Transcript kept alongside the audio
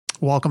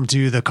Welcome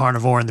to the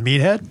Carnivore and the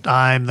Meathead.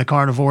 I'm the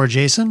Carnivore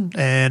Jason,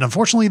 and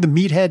unfortunately the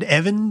Meathead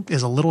Evan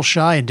is a little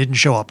shy and didn't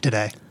show up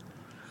today.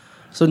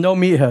 So no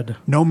Meathead.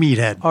 No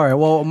Meathead. All right,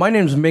 well, my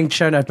name's Ming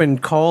Chen. I've been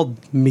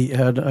called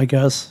Meathead, I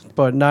guess,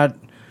 but not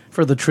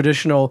for the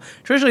traditional.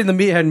 Traditionally, the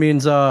Meathead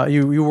means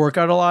you work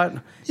out a lot.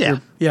 Yeah.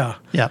 Yeah.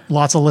 Yeah,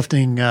 lots of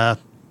lifting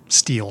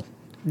steel.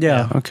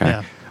 Yeah. Okay.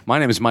 Yeah. My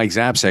name is Mike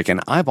Zapsik,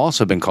 and I've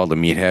also been called a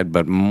meathead,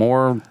 but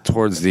more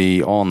towards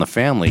the all in the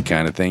family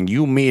kind of thing.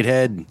 You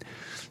meathead.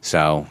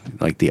 So,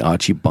 like the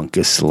Archie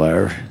Bunkus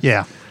slur.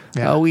 Yeah.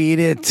 Yeah. I'll eat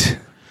it.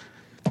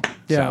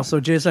 Yeah. So,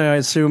 Jason, I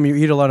assume you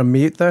eat a lot of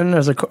meat then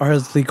as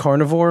the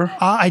carnivore?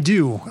 I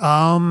do.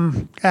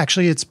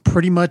 Actually, it's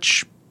pretty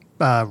much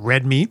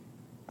red meat,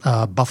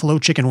 buffalo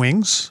chicken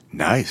wings,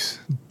 Nice.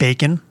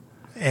 bacon,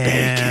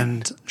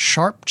 and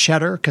sharp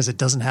cheddar because it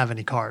doesn't have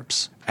any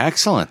carbs.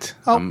 Excellent.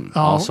 I'm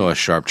also a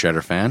sharp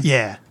cheddar fan.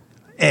 Yeah.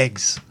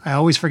 Eggs. I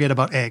always forget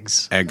about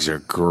eggs. Eggs are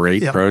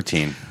great Yep.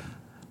 protein.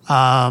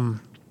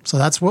 So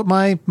that's what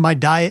my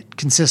diet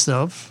consists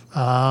of.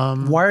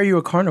 Why are you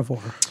a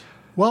carnivore?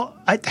 Well,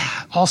 I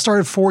all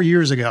started 4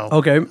 years ago.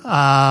 Okay.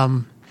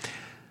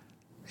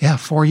 Yeah,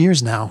 4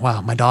 years now.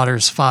 Wow, my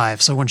daughter's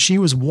 5. So when she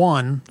was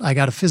 1, I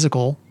got a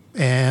physical,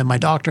 and my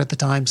doctor at the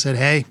time said,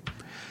 "Hey,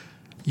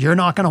 you're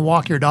not going to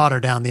walk your daughter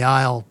down the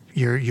aisle.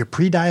 You're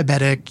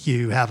pre-diabetic.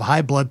 You have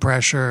high blood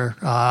pressure.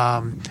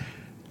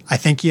 I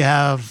think you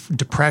have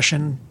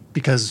depression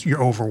because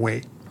you're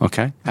overweight."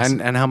 Okay.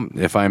 And how,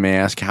 if I may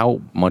ask,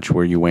 how much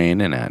were you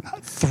weighing in at?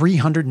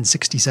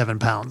 367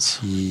 pounds.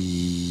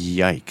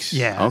 Yikes.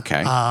 Yeah.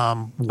 Okay.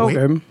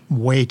 Okay.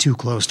 Way too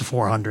close to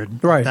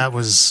 400. Right. That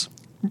was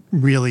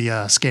really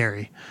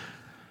scary.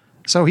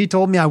 So he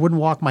told me I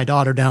wouldn't walk my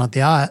daughter down at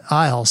the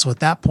aisle. So at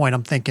that point,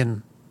 I'm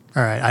thinking,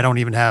 all right, I don't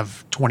even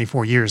have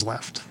 24 years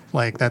left.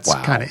 Like, that's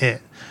Wow. kind of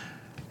it.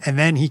 And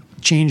then he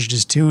changed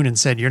his tune and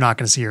said, "You're not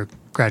going to see her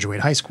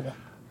graduate high school."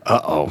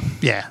 Uh-oh.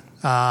 Yeah.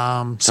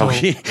 So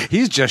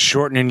he's just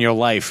shortening your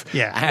life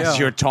Yeah. as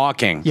you're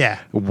talking. Yeah.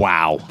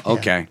 Wow.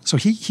 Okay. Yeah. So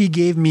he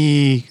gave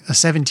me a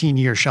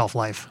 17-year shelf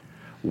life.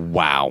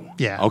 Wow.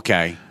 Yeah.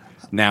 Okay.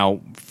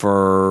 Now,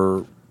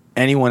 for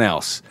anyone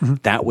else,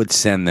 that would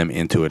send them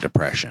into a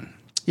depression.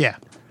 Yeah.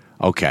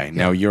 Okay.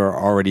 Now you're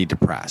already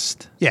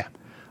depressed. Yeah.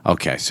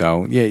 Okay,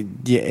 so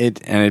it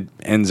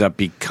ends up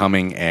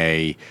becoming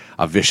a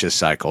vicious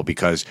cycle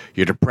because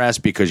you're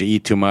depressed because you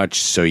eat too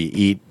much, so you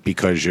eat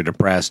because you're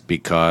depressed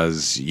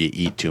because you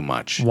eat too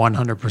much.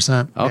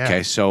 100%.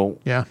 Okay, so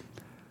Yeah.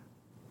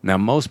 now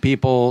most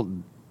people,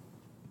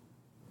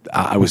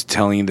 I was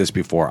telling you this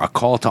before, a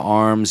call to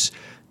arms,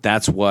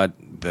 that's what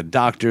the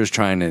doctor's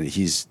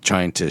he's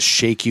trying to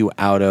shake you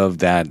out of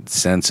that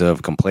sense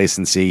of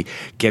complacency,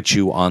 get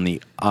you on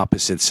the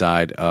opposite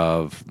side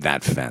of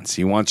that fence.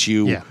 He wants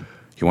you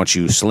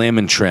slim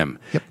and trim.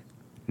 Yep.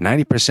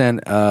 90%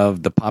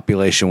 of the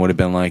population would have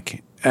been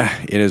like,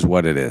 it is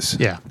what it is.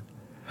 Yeah.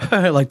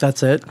 Like,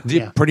 that's it.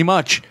 Yeah. Pretty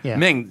much. Yeah.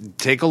 Ming,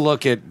 take a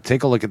look at the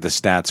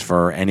stats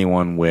for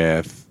anyone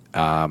with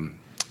an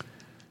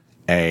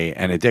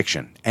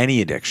addiction,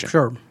 any addiction.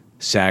 Sure.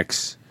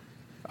 Sex,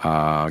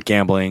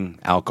 gambling,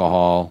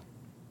 alcohol,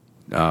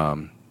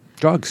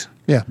 drugs.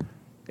 Yeah.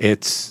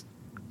 It's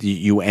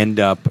you end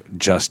up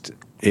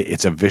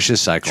it's a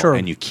vicious cycle, Sure.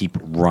 and you keep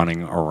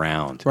running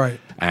around. Right.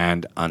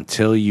 And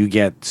until you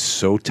get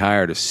so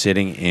tired of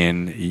sitting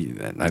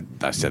in,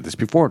 I said this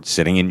before,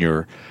 sitting in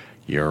your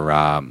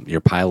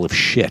pile of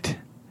shit,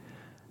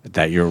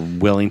 that you're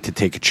willing to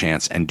take a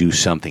chance and do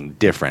something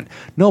different.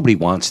 Nobody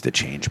wants to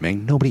change,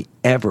 Ming. Nobody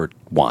ever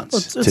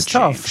wants It's to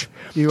tough. change.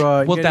 You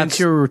get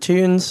into your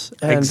routines.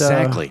 And,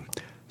 Exactly.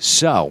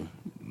 So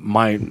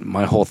my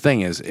whole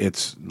thing is,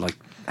 it's like,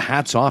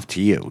 hats off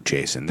to you,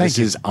 Jason. Thank This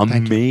you. is Thank you.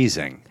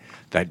 amazing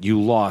that you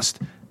lost.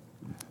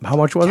 how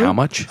much was it? How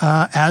much?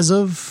 As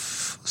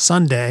of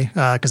Sunday,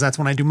 because that's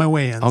when I do my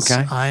weigh-ins,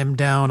 Okay. I'm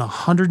down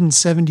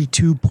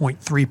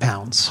 172.3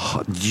 pounds.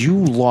 You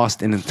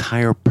lost an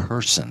entire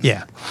person.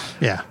 Yeah.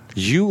 Yeah.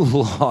 You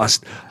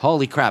lost,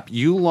 holy crap,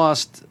 you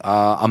lost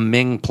a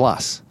Ming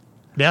plus.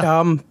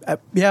 Yeah.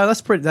 Yeah,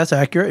 that's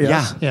accurate.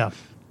 Yes. Yeah. Yeah.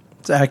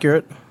 It's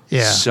accurate.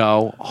 Yeah.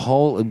 So,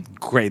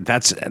 great.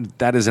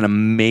 That is an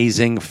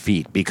amazing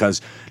feat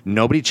because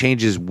nobody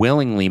changes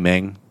willingly,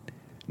 Ming.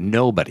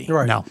 Nobody.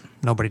 Right. No,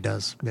 nobody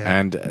does. Yeah.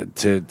 And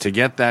to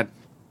get that,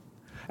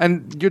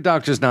 and your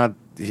doctor's not,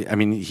 I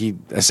mean, he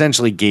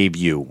essentially gave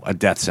you a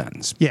death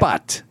sentence. Yeah.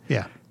 But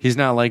Yeah. he's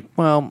not like,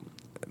 well,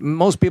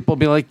 most people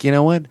be like, you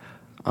know what?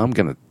 I'm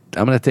gonna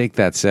take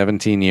that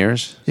 17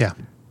 years, Yeah.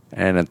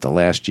 and at the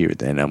last year,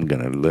 then I'm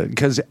gonna live,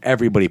 because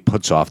everybody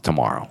puts off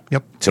tomorrow.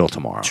 Yep. Till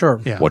tomorrow. Sure.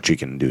 Yeah. What you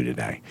can do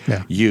today.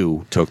 Yeah.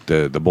 You took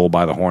the bull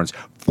by the horns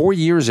 4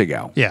 years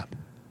ago. Yeah.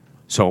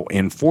 So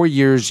in 4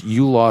 years,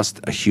 you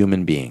lost a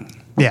human being.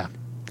 Yeah.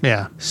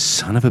 Yeah.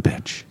 Son of a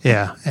bitch.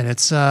 Yeah. And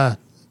it's a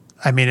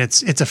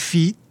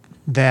feat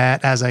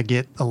that as I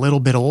get a little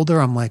bit older,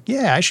 I'm like,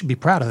 yeah, I should be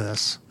proud of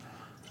this.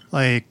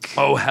 Like,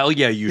 Oh, hell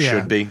yeah, you Yeah.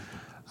 should be.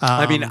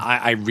 I mean,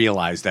 I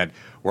realize that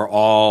we're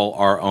all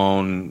our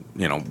own,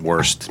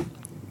 worst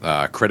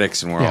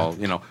critics, and we're Yeah.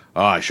 all,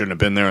 oh, I shouldn't have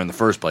been there in the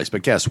first place.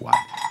 But guess what?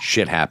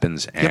 Shit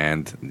happens,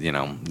 and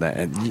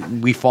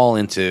we fall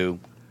into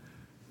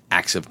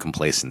acts of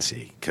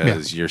complacency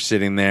because you're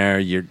sitting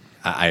there.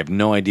 I have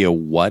no idea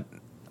what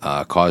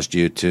caused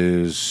you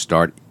to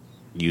start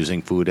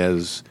using food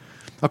as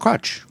a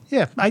crutch.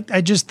 Yeah,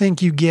 I just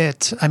think you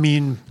get. I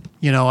mean,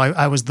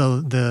 I was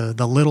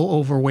the little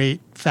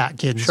overweight fat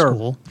kid in Sure.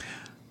 school.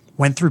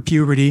 Went through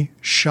puberty,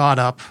 shot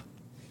up,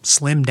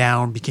 slimmed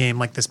down, became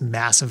like this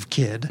massive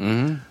kid.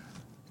 Mm-hmm.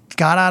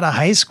 Got out of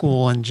high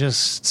school and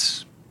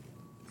just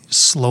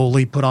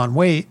slowly put on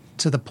weight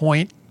to the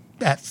point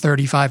at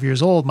 35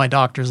 years old, my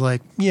doctor's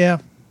like, "Yeah,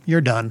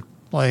 you're done."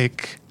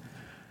 Like,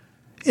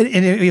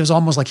 it was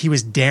almost like he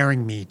was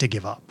daring me to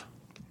give up.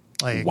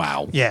 Like,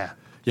 Wow. Yeah.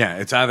 Yeah,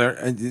 it's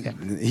either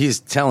he's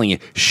telling you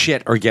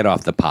shit or get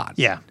off the pot.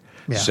 Yeah.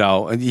 Yeah.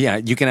 So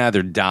you can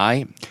either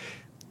die.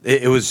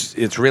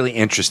 It's really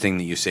interesting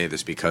that you say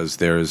this because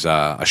there's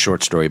a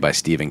short story by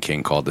Stephen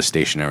King called "The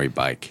Stationary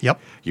Bike." Yep.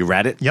 You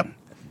read it? Yep.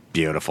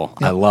 Beautiful.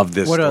 I love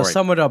this What story.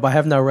 sum it up? I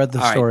have not read the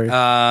All right,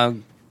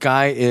 story.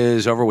 guy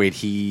is overweight.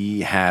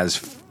 He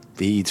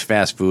eats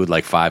fast food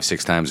like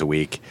 5-6 times a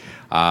week.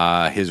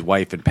 His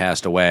wife had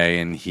passed away,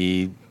 and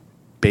he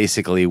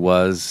basically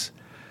was,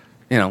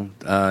 he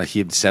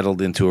had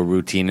settled into a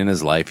routine in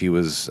his life. He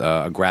was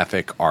a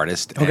graphic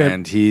artist, Okay.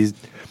 and he's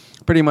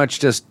pretty much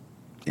just,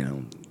 he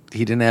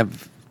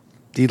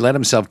let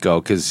himself go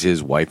because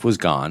his wife was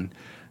gone.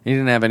 He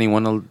didn't have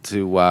anyone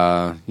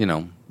to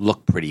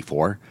look pretty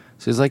for.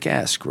 So he's like,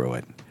 screw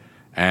it.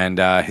 And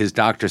his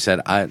doctor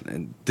said,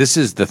 this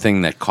is the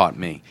thing that caught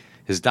me.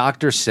 His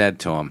doctor said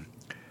to him,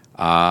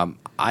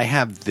 I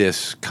have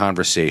this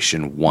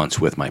conversation once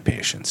with my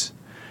patients.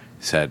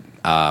 He said,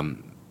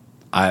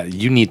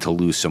 you need to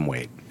lose some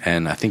weight.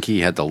 And I think he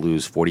had to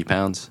lose 40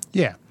 pounds.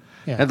 Yeah.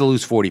 Yeah. Had to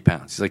lose 40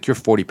 pounds. He's like, you're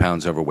 40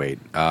 pounds overweight.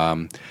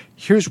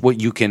 Here's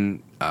what you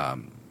can,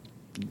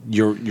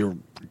 you're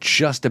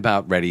just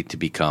about ready to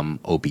become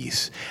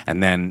obese.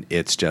 And then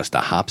it's just a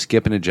hop,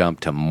 skip, and a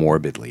jump to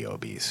morbidly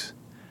obese.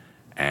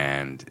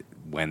 And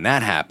when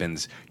that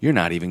happens, you're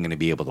not even going to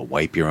be able to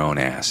wipe your own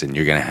ass, and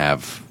you're going to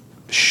have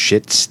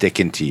shit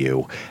sticking to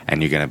you,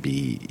 and you're going to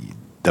be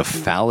the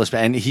foulest.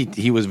 And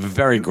he was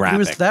very graphic. He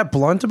was that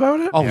blunt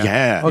about it? Oh,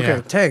 yeah. Okay,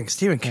 Yeah. dang,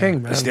 Stephen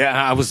King, man.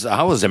 Yeah, I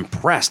was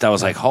impressed. I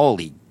was like,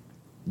 "Holy,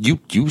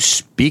 you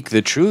speak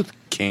the truth,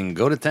 King.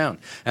 Go to town."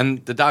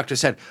 And the doctor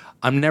said,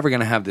 "I'm never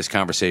going to have this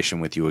conversation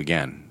with you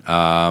again.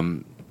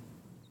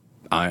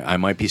 I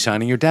might be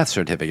signing your death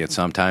certificate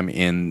sometime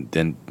in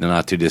the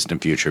not too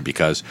distant future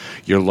because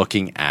you're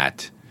looking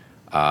at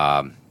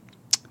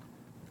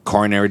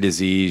coronary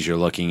disease. You're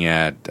looking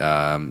at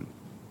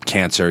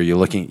cancer.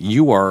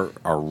 You are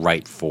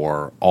right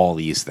for all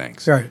these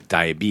things. Right.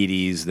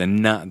 Diabetes,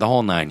 the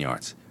whole 9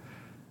 yards."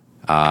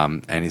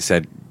 And he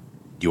said,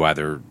 "You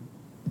either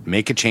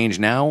make a change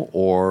now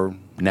or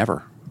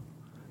never."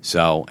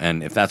 So,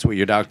 and if that's what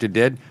your doctor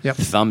did, Yep.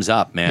 thumbs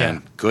up, man.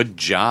 Yeah. Good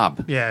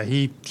job. Yeah,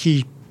 he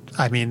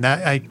I mean,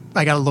 that I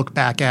got to look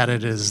back at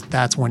it as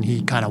that's when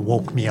he kind of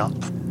woke me up.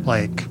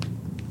 Like,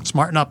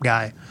 smarten up,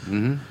 guy.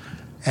 Mm-hmm.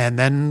 And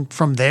then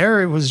from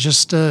there, it was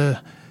just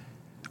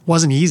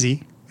wasn't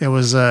easy. It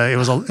was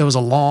a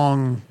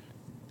long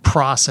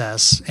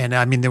process, and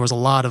I mean, there was a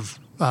lot of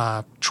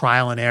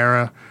trial and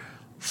error,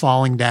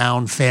 falling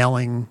down,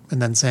 failing,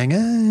 and then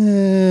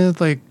saying,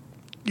 like,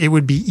 it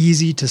would be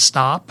easy to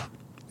stop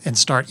and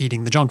start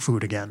eating the junk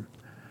food again.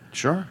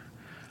 Sure.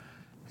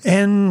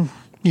 And,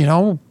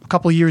 a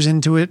couple of years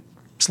into it,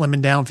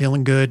 slimming down,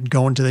 feeling good,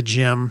 going to the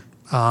gym.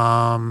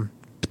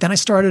 But then I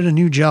started a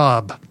new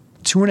job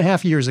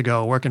 2.5 years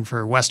ago working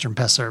for Western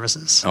Pest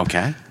Services.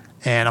 Okay.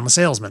 And I'm a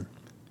salesman.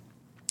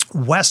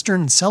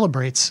 Western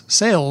celebrates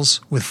sales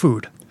with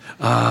food.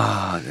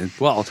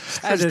 Well,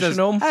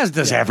 traditional. as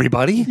does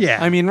everybody. Yeah.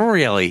 I mean,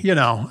 really.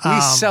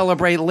 We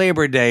celebrate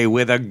Labor Day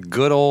with a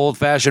good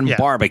old-fashioned Yeah.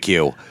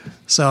 barbecue.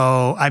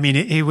 So, I mean,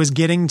 it was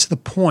getting to the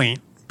point,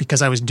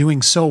 because I was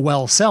doing so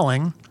well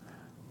selling,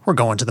 we're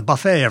going to the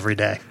buffet every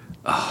day.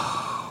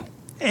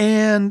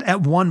 And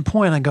at one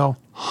point I go,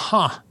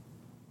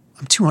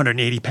 I'm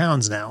 280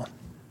 pounds now.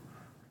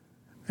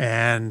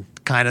 And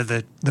kind of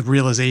the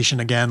realization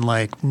again,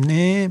 like,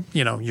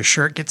 your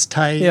shirt gets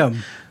tight. Yeah.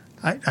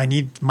 I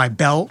need my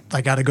belt.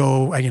 I got to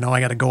go, I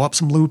got to go up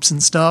some loops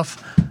and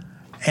stuff.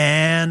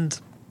 And,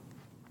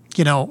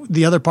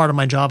 the other part of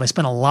my job, I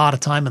spend a lot of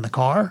time in the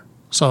car.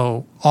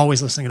 So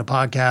always listening to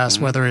podcasts,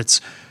 whether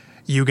it's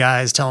you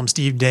guys, Tell 'em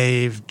Steve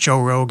Dave,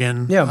 Joe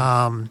Rogan.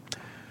 Yeah.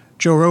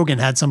 Joe Rogan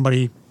had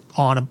somebody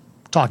on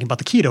talking about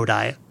the keto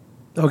diet.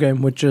 Okay,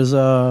 which is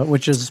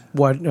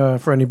what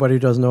for anybody who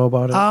doesn't know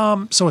about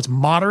it. So it's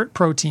moderate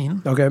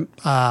protein, Okay.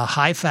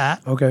 high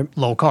fat, Okay.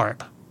 low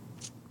carb.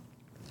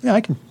 Yeah,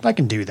 I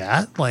can do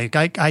that. Like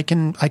I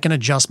can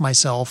adjust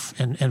myself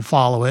and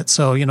follow it.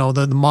 So,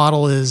 the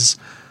model is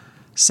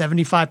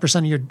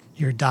 75% of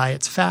your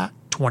diet's fat,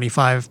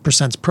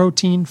 25% is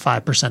protein,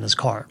 5% is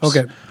carbs.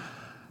 Okay.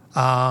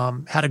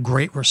 Had a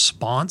great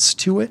response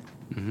to it,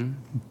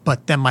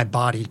 but then my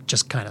body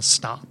just kind of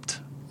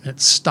stopped. It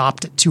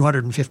stopped at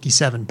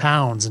 257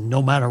 pounds. And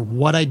no matter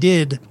what I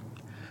did,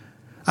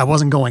 I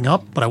wasn't going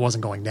up, but I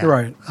wasn't going down.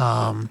 Right.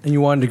 And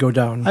you wanted to go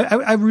down.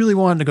 I really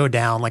wanted to go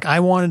down. Like, I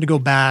wanted to go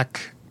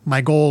back.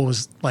 My goal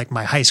was like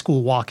my high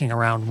school walking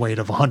around weight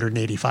of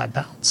 185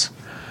 pounds.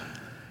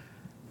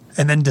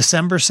 And then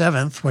December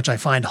 7th, which I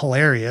find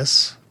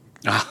hilarious.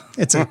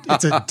 It's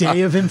a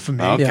day of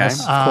infamy. Okay.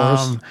 Yes, of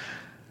course.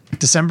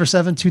 December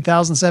 7th,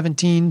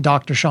 2017,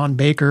 Dr. Sean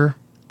Baker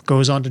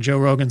goes on to Joe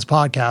Rogan's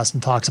podcast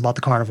and talks about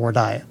the carnivore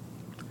diet.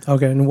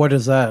 Okay, and what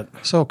is that?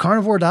 So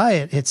carnivore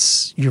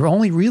diet, you're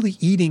only really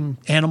eating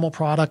animal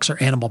products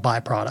or animal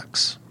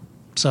byproducts.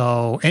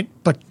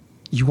 But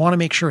you want to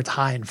make sure it's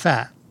high in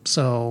fat.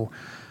 So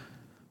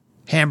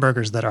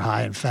hamburgers that are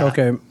high in fat,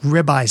 Okay.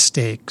 ribeye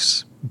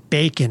steaks,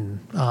 bacon,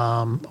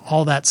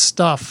 all that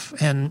stuff.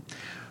 And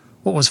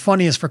what was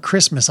funny is for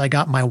Christmas, I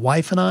got my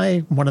wife and I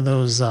one of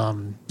those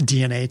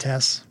DNA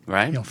tests,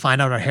 Right. Find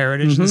out our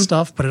heritage and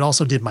stuff, but it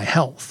also did my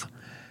health.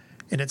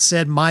 And it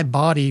said my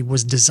body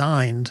was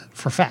designed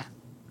for fat.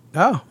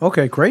 Oh,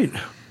 okay, great.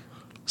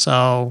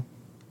 So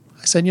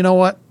I said, you know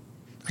what?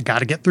 I got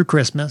to get through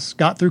Christmas.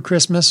 Got through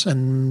Christmas,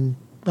 and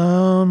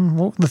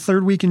the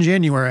third week in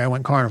January, I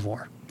went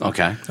carnivore.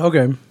 Okay.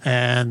 Okay.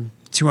 And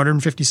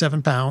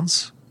 257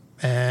 pounds.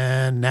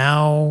 And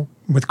now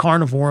with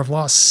carnivore, I've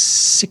lost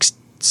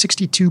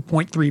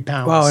 62.3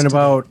 pounds. Wow, in today.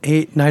 about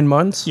 8-9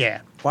 months?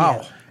 Yeah.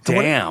 Wow. Yeah.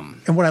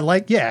 Damn. And what I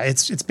like,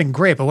 it's been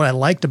great. But what I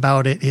liked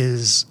about it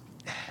is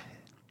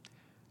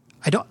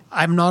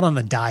I'm not on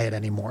a diet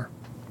anymore.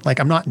 Like,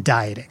 I'm not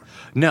dieting.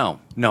 No,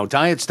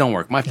 diets don't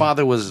work. My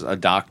father was a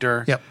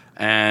doctor. Yep.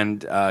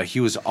 And he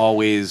was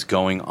always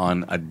going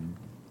on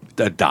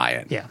a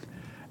diet. Yeah.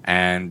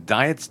 And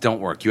diets don't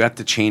work. You have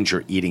to change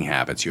your eating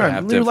habits. You Right,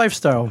 have your to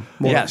lifestyle.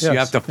 More. Yes, you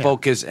have to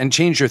focus and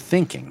change your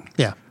thinking.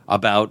 Yeah.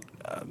 About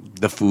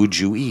the food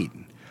you eat.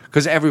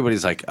 Because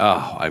everybody's like,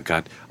 I've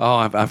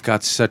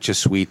got such a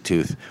sweet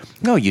tooth.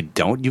 No, you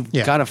don't. You've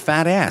got a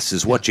fat ass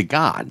is what you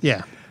got.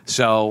 Yeah.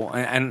 So,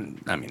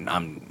 and I mean,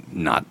 I'm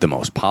not the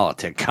most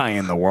politic guy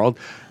in the world.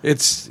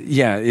 It's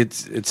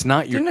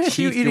not your Didn't I teeth.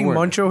 see you eating you're-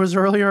 Munchos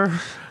earlier?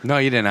 No,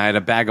 you didn't. I had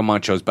a bag of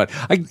Munchos, but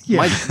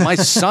my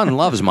son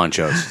loves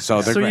Munchos,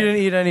 so they're So great. you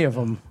didn't eat any of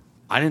them?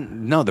 I didn't.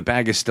 No, the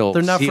bag is still.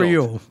 They're not for sealed.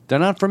 you. They're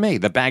not for me.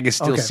 The bag is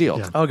still Okay. sealed.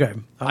 Yeah. Okay.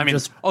 I mean,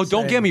 just don't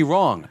saying. get me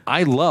wrong.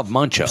 I love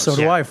Munchos. So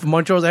do I.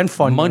 Munchos and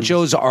Fun Ones.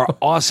 Munchos are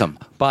awesome,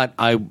 but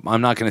I'm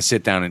not going to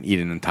sit down and eat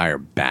an entire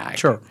bag.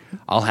 Sure.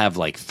 I'll have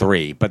like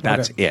 3, but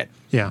that's Okay. it.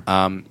 Yeah.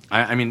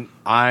 I mean,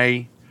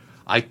 I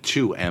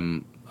too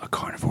am a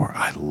carnivore.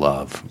 I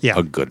love Yeah.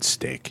 a good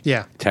steak.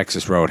 Yeah.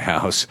 Texas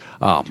Roadhouse.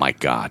 Oh my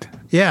God.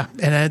 Yeah,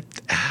 and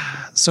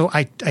so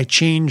I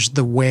changed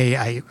the way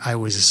I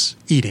was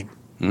eating.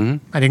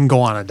 Mm-hmm. I didn't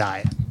go on a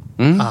diet,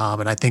 and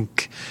I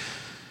think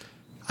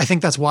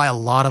that's why a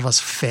lot of us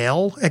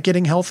fail at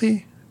getting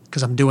healthy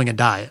because I'm doing a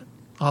diet.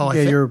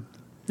 You're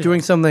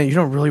doing something that you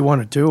don't really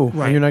want to do.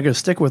 Right. And you're not going to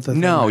stick with it.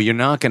 No, you're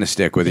not going to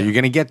stick with it. You're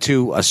going to get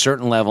to a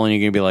certain level, and you're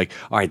going to be like,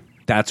 all right,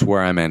 that's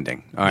where I'm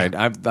ending. All right,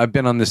 I've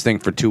been on this thing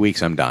for 2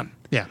 weeks. I'm done.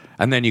 Yeah.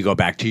 And then you go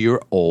back to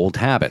your old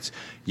habits.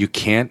 You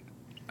can't.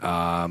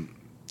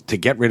 To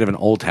get rid of an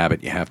old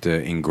habit, you have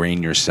to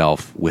ingrain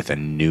yourself with a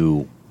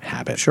new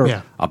habit. Sure.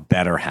 Yeah. A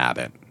better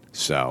habit.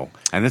 So,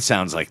 and it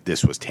sounds like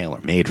this was tailor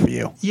made for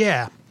you.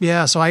 Yeah.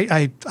 So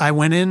I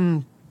went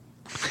in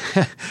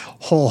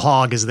whole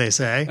hog, as they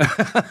say.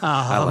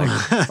 I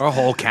like it. Or a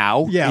whole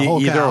cow.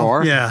 Whole Either cow.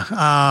 or.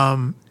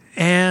 Yeah.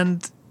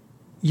 And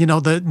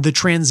the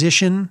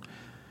transition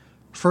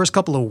first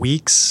couple of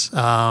weeks,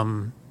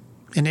 and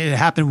it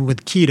happened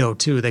with keto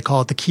too. They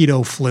call it the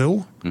keto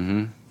flu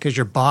because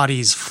your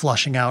body's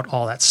flushing out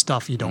all that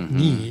stuff you don't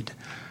need.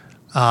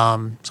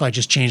 So I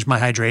just changed my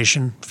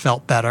hydration,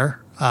 felt better.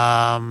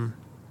 I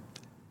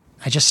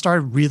just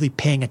started really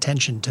paying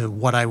attention to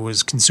what I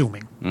was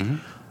consuming.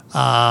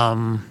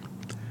 I'm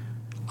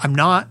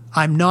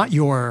not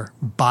your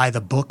by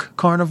the book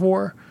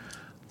carnivore.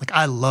 Like,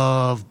 I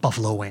love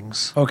buffalo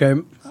wings. Okay.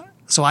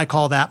 So I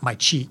call that my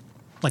cheat.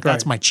 Like,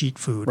 that's Right. my cheat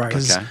food. Right.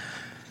 Because, Okay.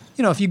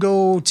 if you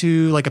go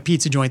to like a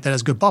pizza joint that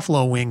has good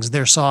buffalo wings,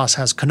 their sauce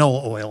has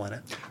canola oil in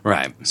it.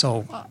 Right.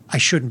 So I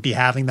shouldn't be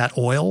having that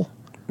oil.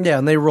 Yeah,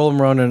 and they roll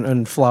them around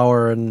in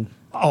flour and...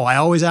 Oh, I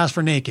always ask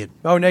for naked.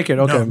 Oh, naked.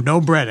 Okay.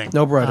 No breading.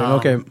 No breading.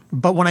 Okay.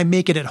 But when I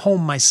make it at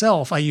home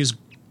myself, I use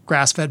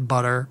grass-fed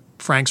butter,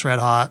 Frank's Red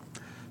Hot,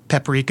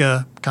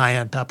 paprika,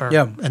 cayenne pepper,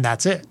 Yeah. and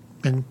that's it.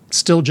 And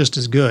still just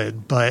as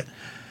good. But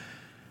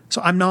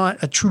so I'm not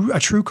a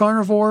true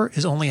carnivore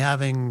is only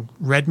having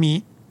red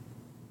meat,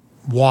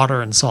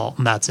 water, and salt,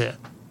 and that's it.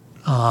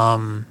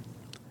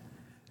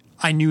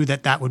 I knew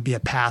that would be a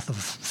path of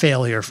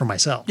failure for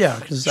myself. Yeah,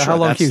 because Sure, how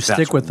long can you that's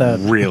stick with that?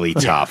 Really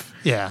tough.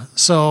 Yeah.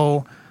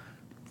 So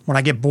when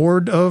I get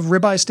bored of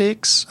ribeye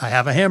steaks, I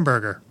have a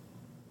hamburger.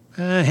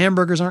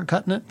 Hamburgers aren't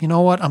cutting it. You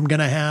know what? I'm going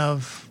to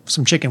have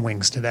some chicken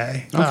wings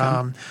today.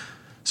 Okay.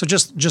 So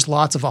just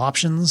lots of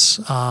options.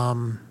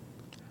 And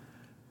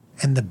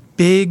the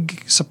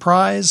big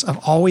surprise, I've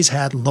always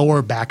had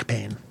lower back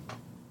pain.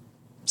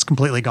 It's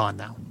completely gone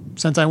now.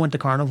 Since I went to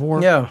carnivore,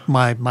 Yeah.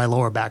 my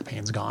lower back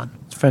pain's gone.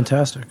 It's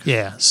fantastic.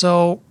 Yeah.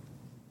 So,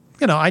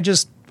 I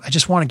just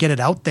want to get it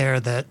out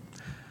there that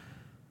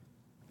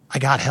I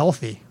got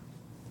healthy,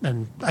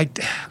 and I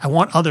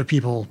want other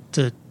people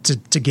to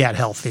get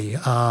healthy.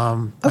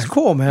 That's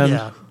cool,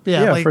 man.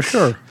 Yeah, for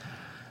sure.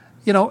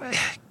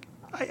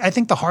 I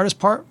think the hardest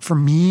part for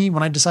me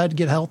when I decided to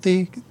get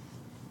healthy,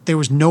 there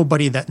was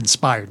nobody that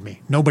inspired me,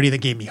 nobody that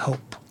gave me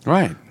hope.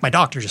 Right. My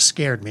doctor just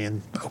scared me,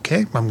 and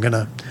okay, I'm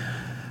gonna.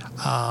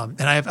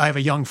 And I have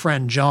a young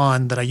friend,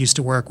 John, that I used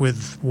to work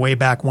with way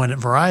back when at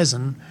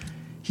Verizon.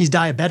 He's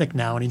diabetic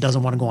now, and he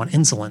doesn't want to go on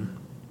insulin.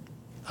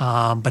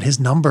 But his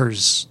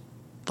numbers,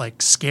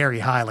 like scary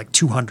high, like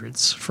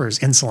 200s for his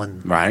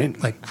insulin. Right.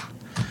 Like,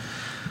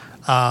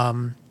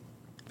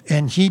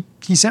 and he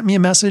sent me a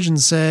message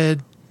and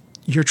said,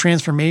 "Your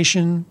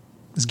transformation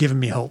has given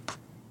me hope.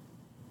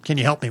 Can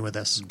you help me with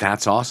this?"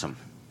 That's awesome.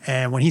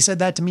 And when he said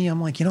that to me,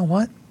 I'm like, you know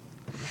what?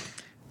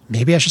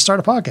 Maybe I should start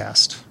a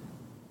podcast.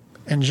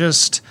 And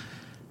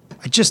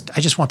I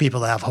just want people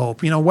to have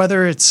hope.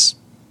 Whether it's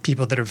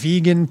people that are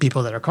vegan,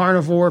 people that are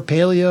carnivore,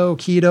 paleo,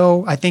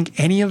 keto, I think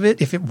any of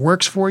it, if it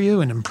works for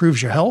you and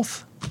improves your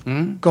health,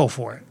 go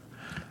for it.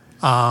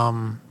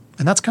 And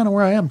that's kind of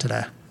where I am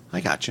today.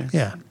 I got you.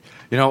 Yeah.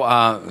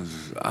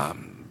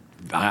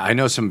 I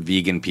know some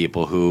vegan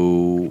people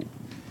who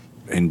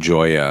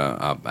enjoy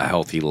a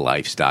healthy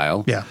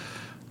lifestyle. Yeah.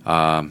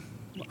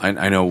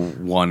 I know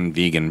one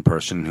vegan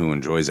person who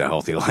enjoys a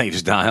healthy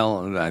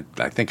lifestyle.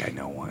 I think I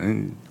know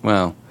one.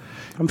 Well,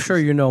 I'm sure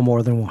you know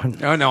more than one.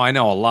 oh no, I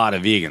know a lot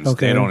of vegans.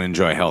 Okay. They don't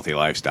enjoy healthy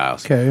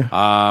lifestyles. Okay.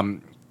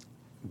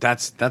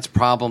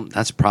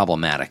 That's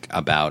problematic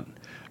about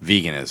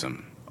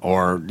veganism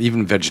or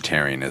even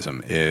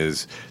vegetarianism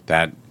is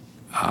that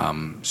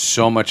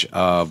so much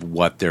of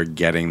what they're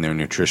getting their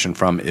nutrition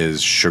from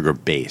is sugar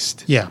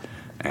based. Yeah.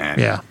 And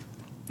Yeah.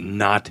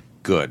 not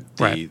good.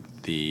 Right.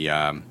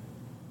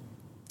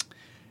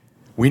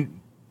 We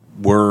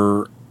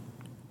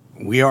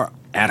are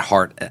at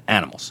heart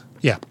animals,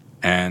 Yeah.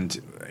 and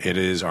it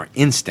is our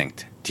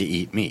instinct to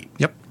eat meat.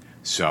 Yep.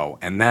 So,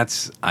 and I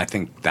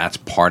think that's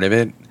part of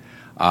it.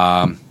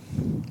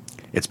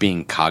 It's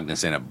being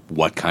cognizant of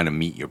what kind of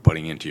meat you're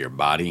putting into your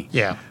body.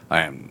 Yeah.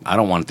 I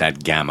don't want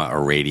that gamma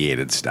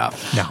irradiated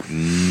stuff. No.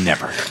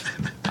 Never.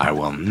 I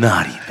will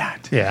not eat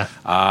that. Yeah.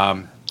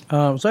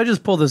 So I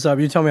just pulled this up.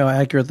 You tell me how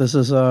accurate this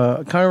is.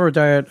 Carnivore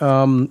diet.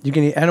 You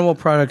can eat animal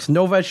products,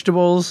 no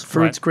vegetables,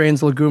 fruits, Right.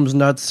 grains, legumes,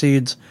 nuts,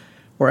 seeds,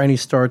 or any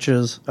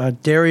starches.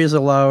 Dairy is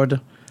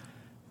allowed,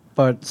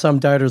 but some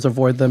dieters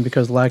avoid them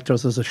because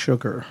lactose is a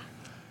sugar.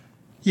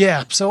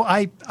 Yeah. So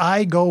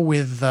I go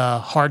with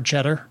hard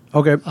cheddar.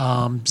 Okay.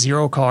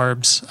 Zero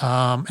carbs.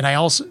 And I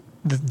also,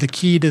 the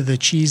key to the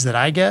cheese that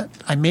I get,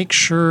 I make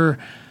sure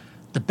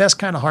the best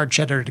kind of hard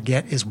cheddar to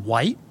get is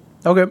white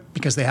Okay.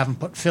 because they haven't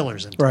put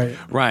fillers in it. Right.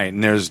 Right,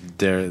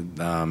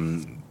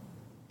 and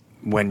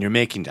when you're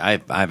making,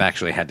 I've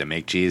actually had to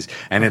make cheese,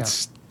 and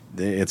it's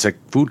a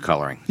food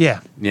coloring.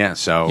 Yeah. Yeah,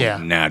 so Yeah.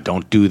 nah,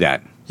 don't do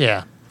that.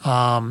 Yeah.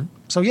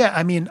 So yeah,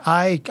 I mean,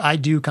 I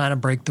do kind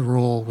of break the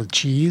rule with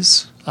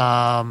cheese,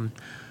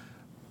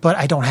 but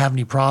I don't have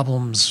any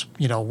problems,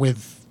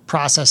 with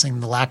processing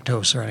the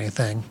lactose or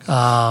anything.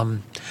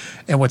 And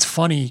what's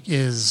funny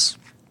is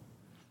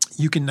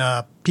you can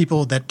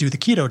people that do the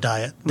keto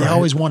diet, they Right.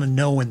 always want to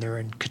know when they're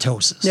in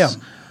ketosis. Yeah.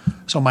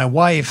 So my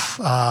wife,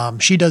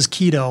 she does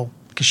keto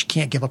because she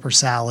can't give up her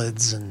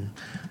salads and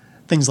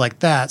things like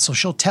that. So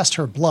she'll test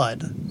her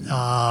blood.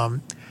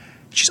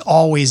 She's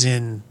always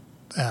in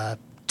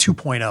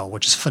 2.0,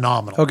 which is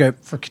phenomenal Okay.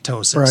 for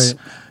ketosis. Right.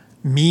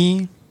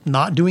 Me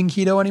not doing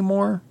keto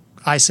anymore,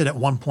 I sit at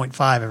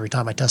 1.5 every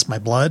time I test my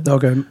blood.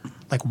 Okay.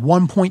 Like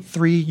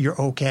 1.3, you're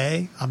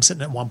okay. I'm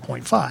sitting at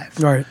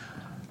 1.5. Right.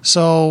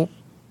 So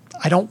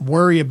I don't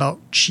worry about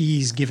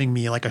cheese giving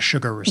me like a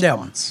sugar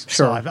response.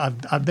 sure. So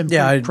I've been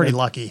Yeah, pretty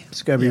lucky.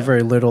 It's got to be Yeah.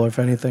 very little, if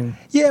anything.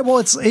 Yeah,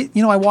 well,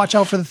 I watch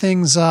out for the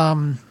things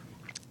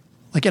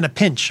like in a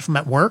pinch. If I'm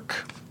at work,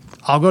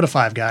 I'll go to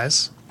Five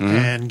Guys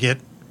and get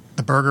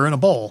the burger in a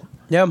bowl.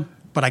 Yeah.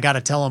 But I got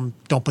to tell them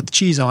don't put the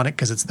cheese on it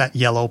because it's that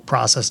yellow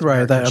processed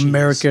Right. That cheese.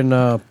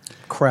 American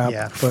crap.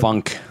 Yeah. but-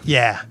 Funk.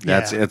 Yeah,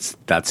 That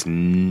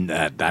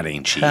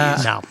ain't cheese.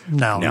 no,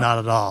 not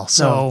at all.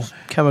 So No,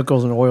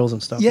 chemicals and oils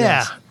and stuff. yeah,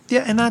 yes.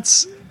 yeah, and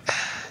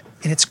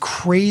it's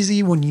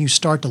crazy when you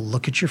start to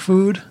look at your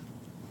food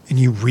and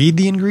you read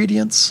the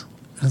ingredients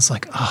and it's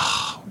like,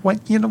 oh, what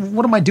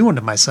am I doing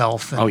to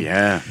myself? And, Oh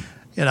yeah.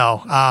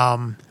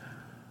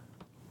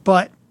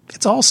 But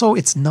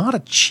it's not a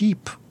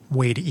cheap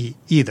way to eat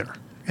either.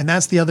 And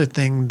that's the other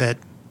thing that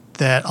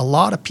a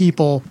lot of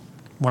people,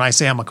 when I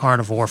say I'm a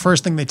carnivore,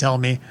 first thing they tell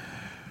me,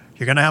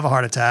 you're going to have a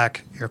heart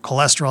attack, your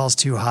cholesterol's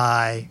too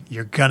high,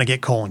 you're going to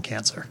get colon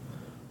cancer.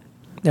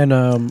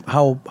 And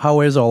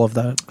how is all of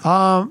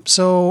that?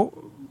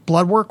 So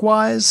blood work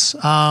wise,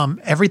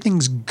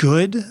 everything's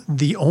good.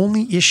 The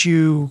only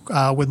issue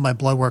with my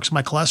blood work, so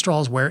my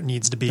cholesterol is where it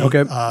needs to be.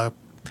 Okay.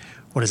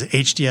 What is it?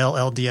 HDL,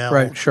 LDL.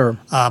 Right, sure.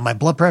 My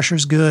blood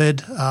pressure's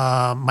good.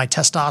 My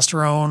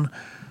testosterone,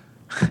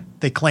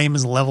 they claim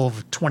is a level of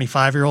a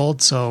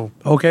 25-year-old. So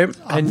Okay.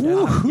 And,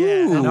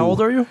 yeah, and how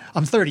old are you?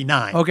 I'm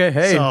 39. Okay.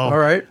 Hey. So All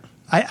right.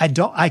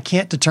 I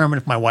can't determine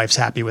if my wife's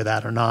happy with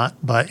that or not,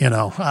 but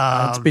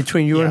It's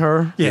between you and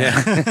her.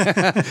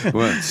 yeah.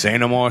 Well, say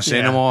no more.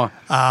 Say no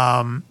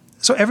Yeah. more.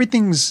 So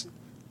everything's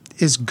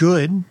is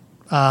good.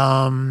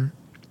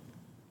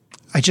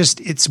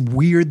 It's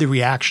weird the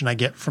reaction I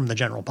get from the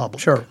general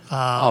public. Sure.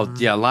 Oh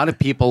yeah, a lot of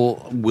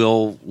people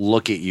will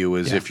look at you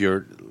as Yeah. if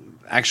you're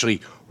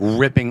actually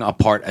ripping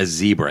apart a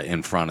zebra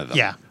in front of them.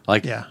 Yeah.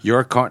 like Yeah.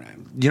 you're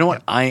You know what?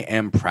 Yeah. I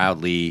am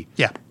proudly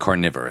Yeah.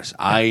 carnivorous.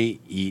 I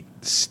eat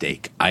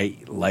steak. I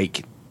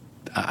like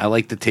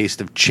the taste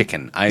of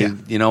chicken. Yeah.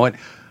 You know what?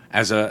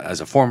 As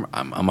a former,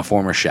 I'm a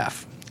former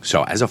chef.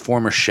 So as a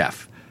former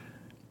chef,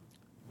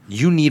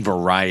 you need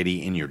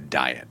variety in your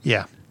diet.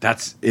 Yeah.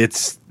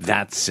 It's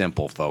that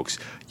simple, folks.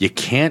 You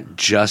can't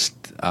just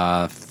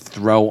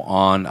throw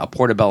on a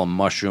portobello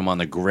mushroom on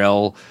the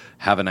grill,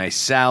 have a nice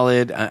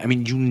salad. I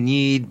mean, you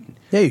need.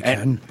 Yeah, you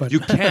can, but- you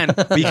can,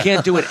 but you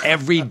can't do it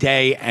every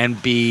day and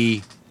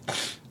be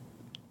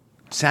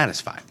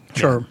satisfied.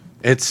 Sure.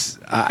 It's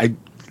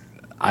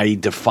I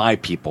defy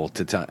people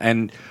to tell.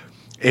 And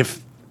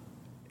if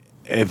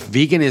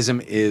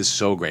veganism is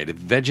so great, if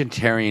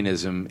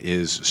vegetarianism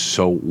is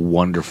so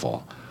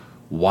wonderful,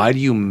 why do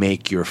you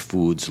make your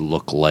foods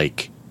look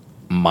like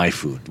my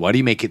food? Why do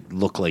you make it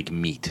look like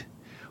meat?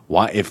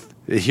 Why, if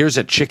here's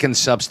a chicken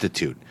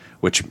substitute,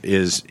 which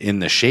is in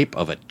the shape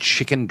of a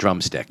chicken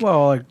drumstick.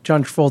 Well, like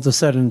John Travolta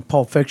said in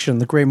Pulp Fiction,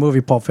 the great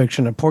movie Pulp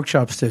Fiction, and pork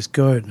chops taste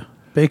good.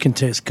 Bacon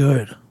tastes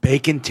good.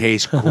 Bacon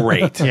tastes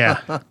great. Yeah.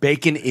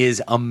 Bacon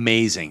is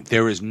amazing.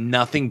 There is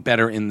nothing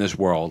better in this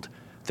world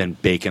than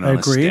bacon on a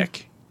Agreed.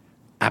 stick.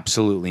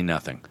 Absolutely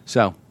nothing.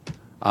 So,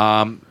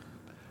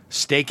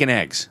 steak and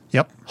eggs.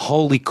 Yep.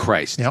 Holy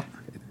Christ. Yep.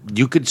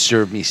 You could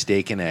serve me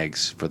steak and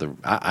eggs for the. Well,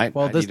 I this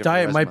need it for the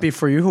diet rest might of be my-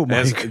 for you,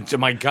 Mike. That's-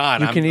 my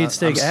God, You can eat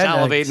steak I'm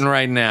and salivating eggs.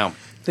 right now.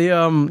 The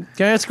can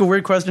I ask a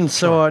weird question?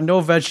 So no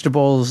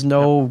vegetables,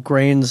 no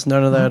grains,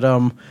 none of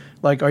that.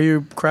 Like, are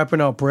you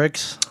crapping out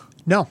bricks?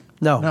 No.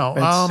 No, No.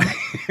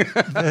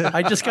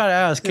 I just gotta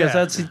ask because Yeah.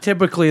 that's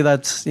typically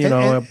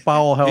a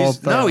bowel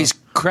health. He's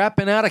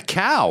crapping out a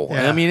cow.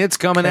 Yeah. I mean, it's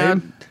coming Okay.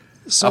 out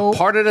So a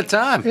part at a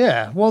time.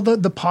 yeah. Well,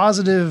 the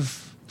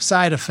positive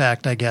side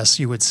effect, I guess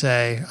you would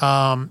say,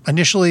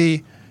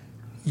 initially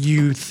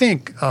you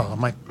think, oh,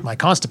 am I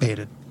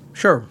constipated?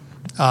 Sure.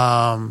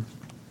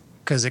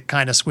 Because it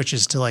kind of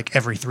switches to like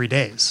every 3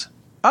 days.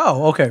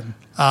 Oh, okay.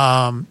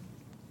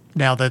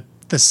 Now the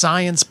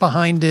science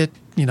behind it,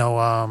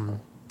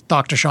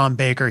 Dr. Sean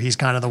Baker, he's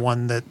kind of the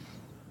one that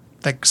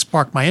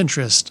sparked my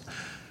interest.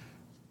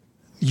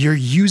 You're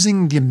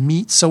using the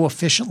meat so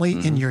efficiently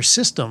in your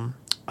system,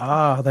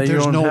 That you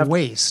there's don't no have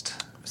waste.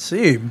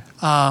 See.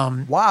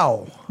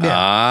 Wow. Yeah.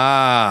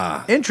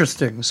 Ah.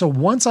 Interesting. So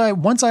once I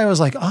was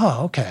like,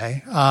 oh,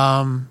 okay,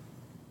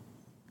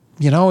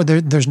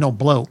 there's no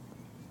bloat.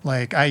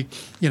 Like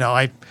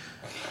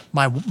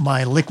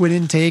my liquid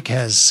intake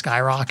has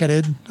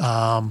skyrocketed,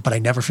 but I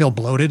never feel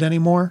bloated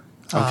anymore.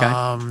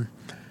 Okay.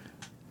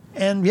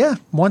 And yeah,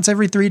 once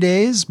every 3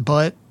 days,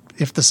 but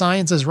if the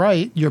science is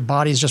right, your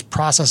body's just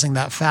processing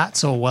that fat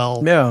so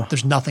well, Yeah.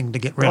 there's nothing to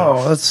get rid Oh,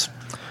 of. that's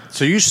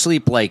So you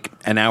sleep like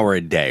an hour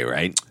a day,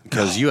 right?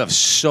 Because you have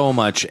so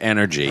much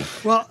energy.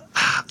 Well,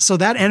 so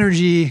that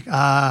energy,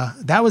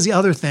 that was the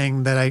other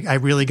thing that I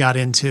really got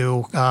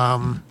into.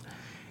 And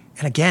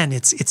again,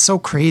 it's so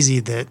crazy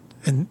that,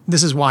 and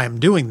this is why I'm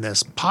doing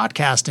this,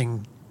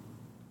 podcasting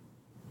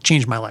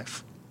changed my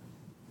life.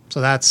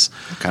 So that's,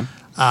 Okay.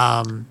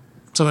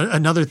 so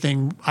another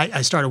thing,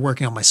 I started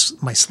working on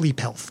my sleep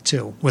health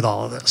too with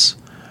all of this.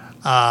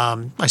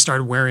 I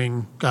started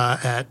wearing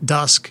at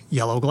dusk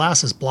yellow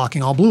glasses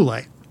blocking all blue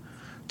light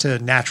to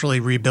naturally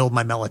rebuild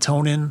my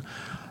melatonin.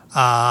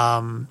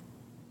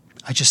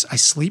 I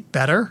sleep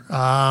better.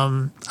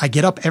 I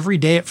get up every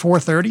day at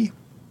 4:30.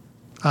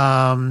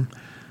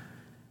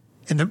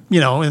 And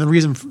the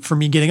reason for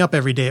me getting up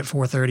every day at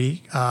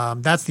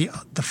 4:30, that's the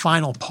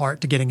final part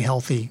to getting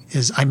healthy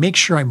is I make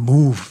sure I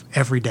move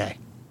every day.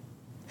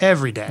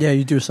 Every day. yeah.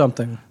 You do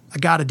something. I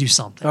got to do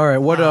something. All right.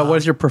 What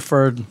is your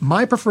preferred?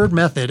 My preferred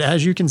method,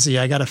 as you can see,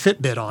 I got a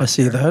Fitbit on. I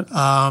see that.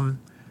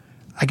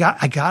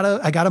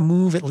 I gotta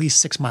move at least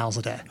 6 miles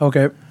a day.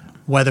 Okay.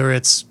 Whether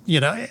it's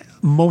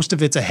most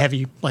of it's a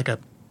heavy like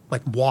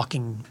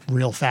walking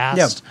real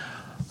fast.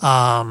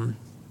 I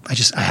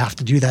have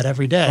to do that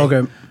every day.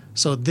 Okay.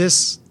 So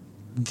this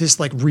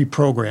like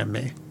reprogrammed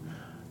me.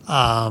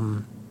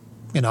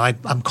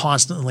 I'm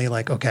constantly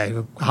like, okay,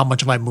 how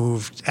much have I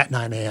moved at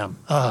 9 a.m.?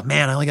 Oh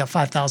man, I only got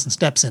 5,000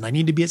 steps in. I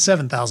need to be at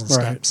 7,000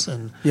 Right. steps.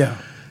 And Yeah.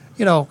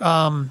 so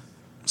I'm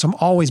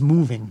always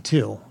moving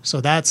too. So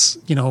that's,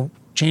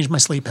 changed my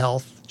sleep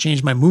health,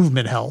 changed my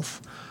movement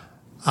health,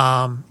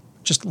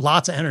 just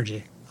lots of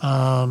energy.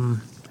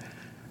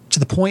 To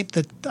the point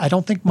that I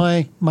don't think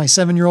my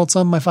 7-year-old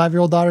son, my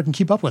 5-year-old daughter can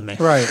keep up with me.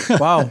 Right.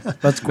 Wow.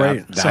 That's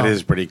great. That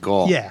is pretty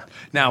cool. Yeah.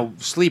 Now,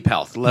 sleep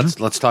health.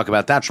 Let's talk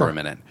about that for a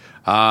minute.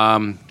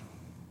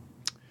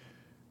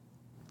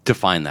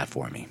 Define that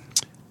for me.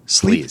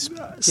 Sleep, Please.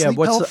 Yeah, sleep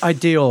what's health. the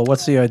ideal?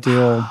 What's the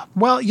ideal?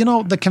 Well,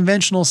 the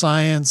conventional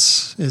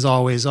science is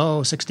always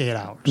 6 to 8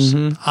 hours.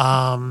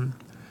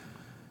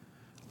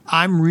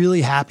 I'm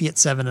really happy at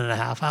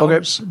 7.5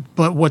 hours.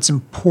 But what's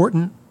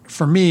important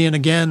for me, and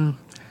again,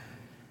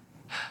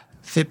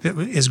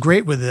 Fitbit is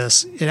great with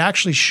this. It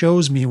actually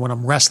shows me when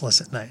I'm restless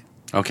at night.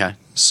 Okay.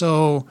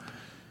 So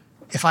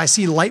if I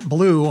see light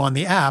blue on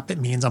the app, it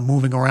means I'm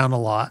moving around a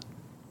lot.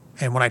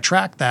 And when I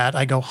track that,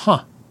 I go,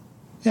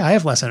 yeah, I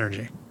have less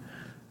energy.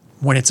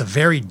 When it's a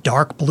very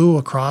dark blue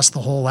across the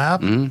whole app,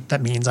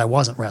 that means I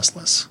wasn't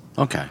restless.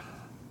 Okay.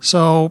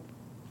 So,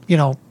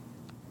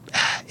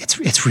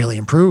 it's really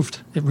improved.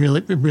 It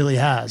really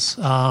has.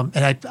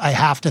 And I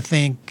have to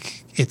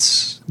think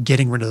it's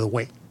getting rid of the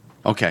weight.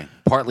 Okay.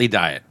 Partly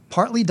diet.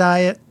 Partly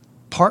diet,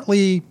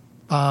 partly,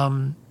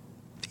 I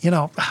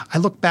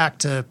look back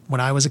to when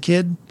I was a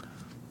kid,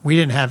 we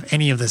didn't have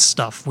any of this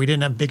stuff. We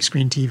didn't have big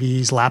screen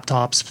TVs,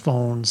 laptops,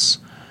 phones,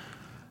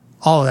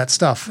 all of that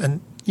stuff. And,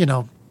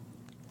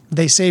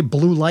 they say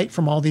blue light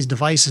from all these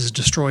devices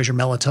destroys your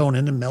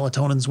melatonin, and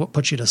melatonin is what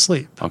puts you to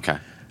sleep. Okay.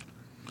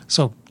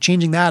 So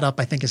changing that up,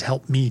 I think, has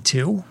helped me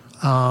too.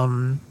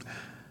 To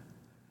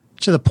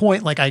the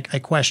point, like I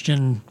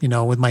question,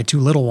 with my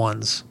two little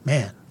ones,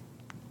 man,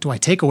 do I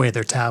take away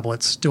their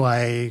tablets? Do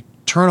I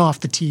turn off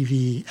the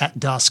TV at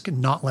dusk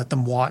and not let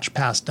them watch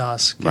past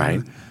dusk?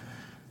 Right.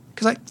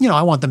 Because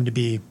I want them to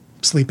be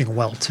sleeping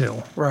well too.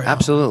 Right.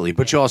 Absolutely.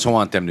 But you also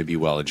want them to be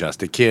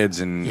well-adjusted kids.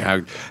 And,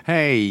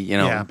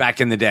 Yeah.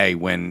 back in the day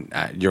when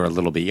you're a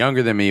little bit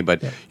younger than me,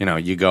 but,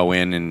 you go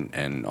in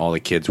and all the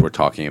kids were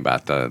talking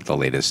about the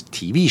latest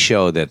TV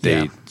show that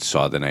they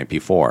saw the night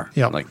before.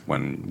 Yep. Like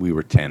when we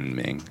were 10,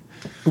 Ming.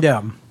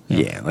 Yeah.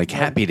 Yeah, like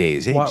Happy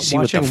Days. Hey, did you see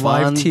what the Watching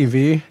live Fonz...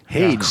 TV.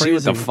 Hey, did you see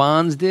what the Crazy.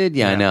 Fonz did?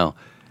 Yeah, I know.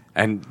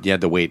 And you had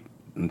to wait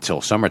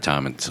until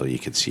summertime until you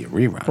could see a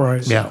rerun.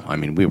 Right. So, Yeah. I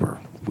mean, we were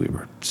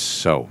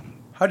so...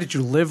 How did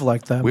you live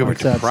like that? We were Like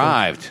that?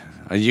 deprived.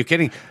 Are you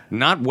kidding?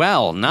 Not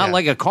well. Not Yeah.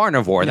 like a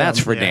carnivore. That's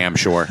for Yeah. damn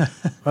sure.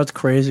 That's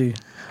crazy.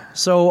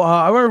 So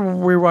I want to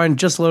rewind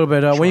just a little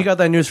bit. When you got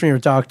that news from your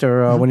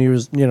doctor, when he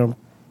was,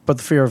 put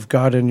the fear of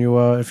God in you,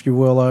 if you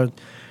will,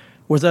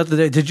 was that the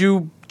day? Did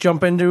you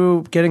jump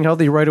into getting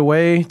healthy right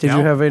away? Did No.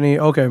 you have any?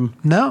 Okay.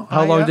 No.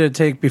 How long did it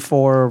take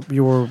before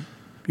you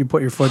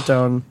put your foot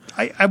down?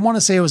 I want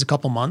to say it was a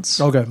couple months.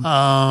 Okay.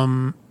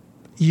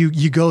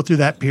 You go through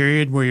that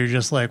period where you're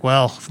just like,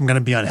 well, if I'm going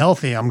to be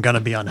unhealthy, I'm going to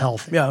be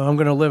unhealthy. Yeah, I'm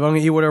gonna live. I'm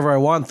gonna eat whatever I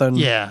want. Then.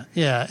 Yeah.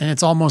 And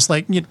it's almost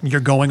like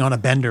you're going on a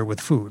bender with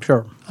food.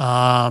 Sure.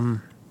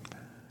 And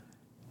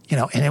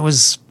it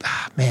was,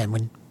 man,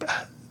 when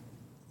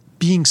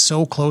being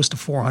so close to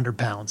 400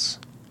 pounds,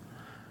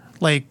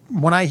 like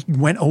when I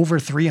went over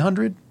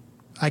 300,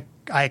 I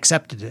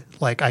accepted it.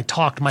 Like I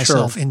talked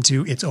myself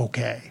into it's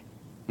okay.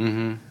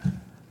 Mm-hmm.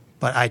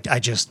 But I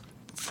just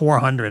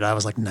 400. I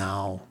was like,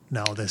 no,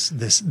 this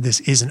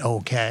isn't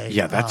okay.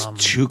 Yeah, that's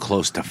too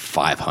close to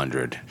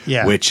 500.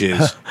 Yeah. Which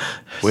is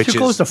Too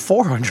close to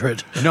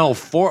 400. no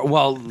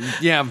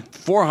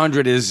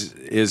 400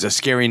 is a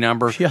scary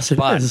number. Yes, it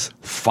but is.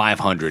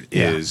 500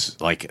 is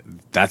like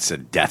that's a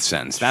death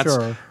sentence.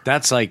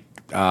 That's like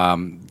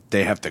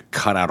they have to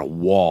cut out a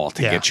wall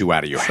to Yeah. get you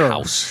out of your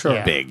house.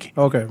 Sure. Big.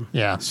 Okay.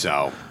 Yeah.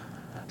 So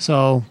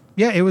So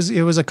yeah, it was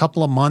a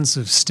couple of months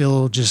of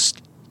still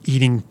just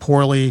eating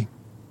poorly,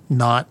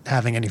 not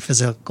having any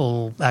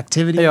physical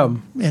activity, Yeah.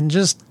 and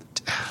just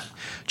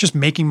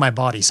making my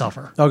body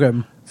suffer. Okay.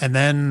 And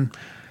then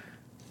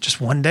just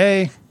one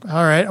day,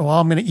 all right, well,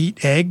 I'm going to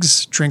eat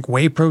eggs, drink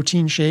whey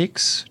protein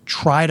shakes,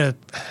 try to,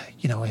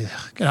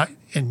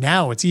 and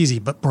now it's easy,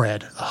 but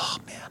bread, oh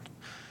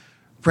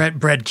man,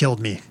 bread killed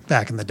me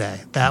back in the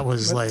day. That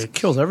was It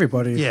kills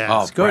everybody. Yeah.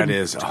 oh, It's good. bread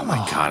is. Oh my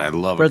god, I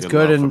love Bread's a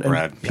good, good love and, for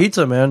bread. and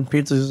pizza, man.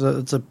 Pizza's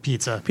it's a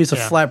pizza. piece of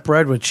Yeah. flat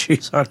bread with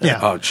cheese on it. Yeah.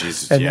 Oh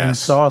Jesus, and yes.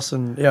 sauce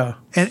and yeah.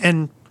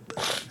 And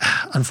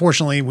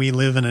unfortunately, we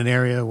live in an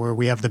area where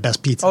we have the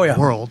best pizza Oh, in yeah. the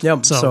world.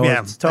 Yep. So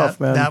yeah, it's tough,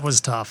 man. That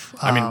was tough.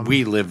 I mean,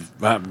 we live.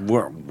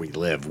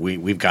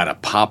 We've got a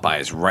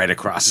Popeyes right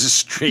across the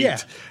street, Yeah.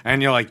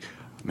 and you're like,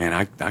 man,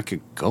 I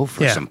could go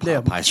for Yeah. some Yeah.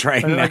 Popeyes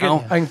right I now.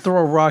 can throw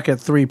a rock at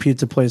 3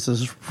 pizza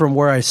places from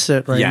where I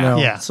sit right Yeah. now.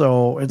 Yeah.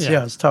 So it's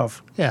Yeah. it's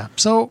tough. Yeah.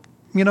 So,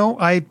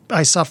 I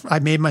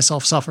made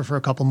myself suffer for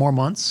a couple more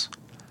months.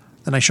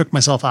 Then I shook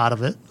myself out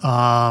of it.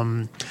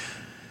 I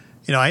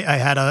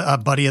had a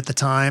buddy at the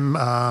time,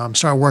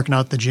 started working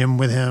out at the gym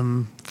with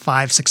him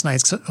 5-6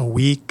 nights a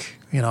week,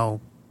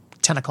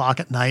 10 o'clock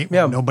at night when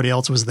Yeah. nobody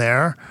else was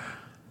there.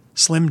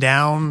 Slimmed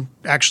down,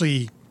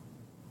 actually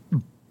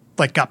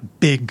like got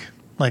big,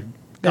 like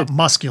got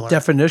muscular.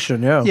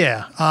 Definition, yeah.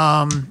 Yeah.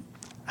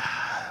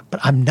 But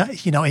I'm not,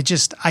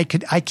 I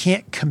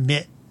can't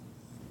commit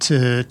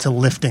to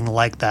lifting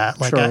like that.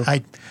 Like Sure.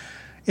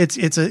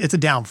 it's a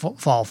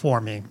downfall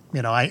for me.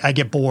 I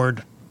get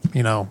bored.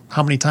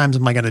 How many times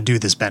am I going to do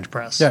this bench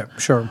press? Yeah,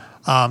 sure.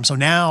 So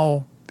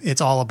now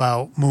it's all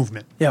about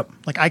movement. Yep.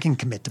 Like I can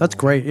commit to That's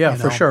movement, great. Yeah,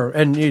 for sure.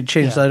 And you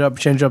change Yeah. that up,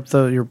 change up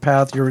your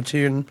path, your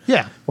routine.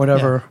 Yeah.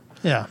 Whatever.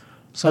 Yeah.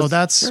 So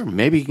that's Sure,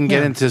 maybe you can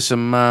get Yeah. into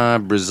some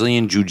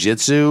Brazilian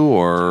jiu-jitsu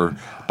or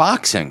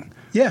boxing.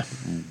 yeah.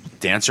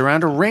 Dance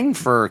around a ring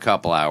for a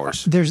couple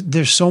hours.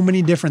 There's so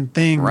many different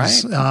things.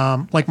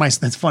 Right. Like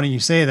it's funny you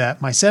say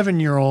that. My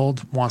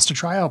 7-year-old wants to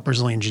try out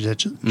Brazilian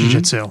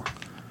jiu-jitsu.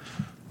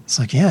 It's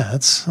like, yeah,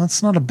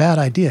 that's not a bad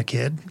idea,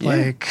 kid.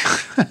 Like,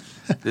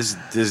 This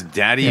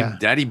daddy Yeah.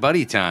 daddy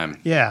buddy time.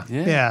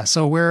 yeah.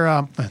 So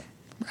we're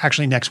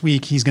actually next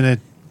week he's going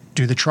to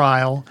do the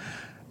trial,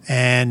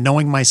 and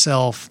knowing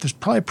myself, there's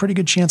probably a pretty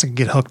good chance I could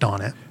get hooked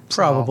on it. So,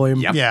 Probably.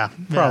 Yep. Yeah,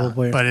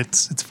 Probably. But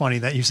it's funny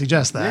that you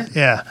suggest that.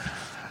 Yeah.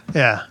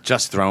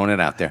 Just throwing it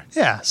out there.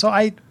 Yeah. So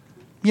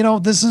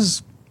this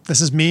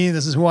is me.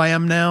 This is who I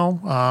am now.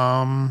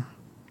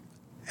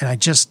 And I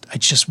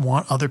just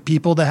want other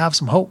people to have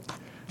some hope.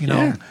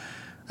 Yeah.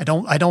 I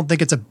don't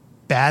think it's a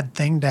bad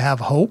thing to have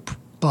hope,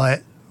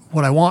 but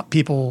what I want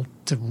people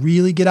to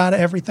really get out of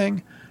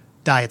everything,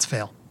 diets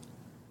fail.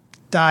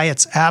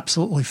 Diets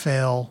absolutely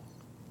fail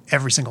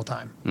every single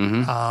time.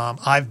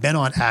 I've been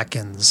on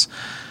Atkins.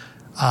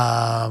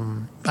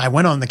 I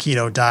went on the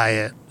keto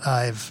diet.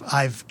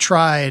 I've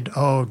tried,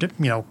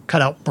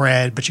 cut out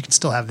bread, but you can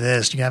still have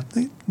this.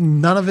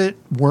 None of it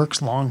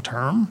works long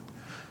term.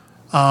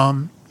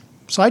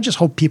 So I just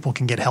hope people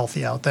can get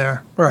healthy out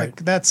there. Right.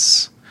 Like,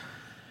 that's,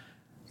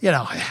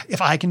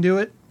 if I can do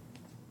it,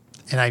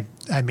 and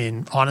I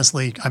mean,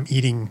 honestly, I'm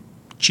eating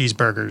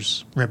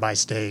cheeseburgers, ribeye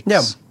steaks,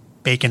 Yeah.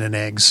 bacon and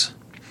eggs.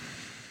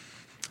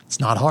 It's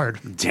not hard.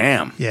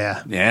 Damn.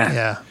 Yeah.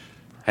 Yeah.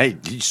 Hey,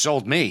 you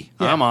sold me.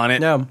 I'm on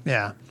it. Yeah.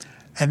 Yeah.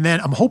 And then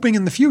I'm hoping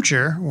in the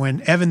future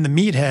when Evan the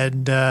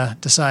Meathead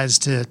decides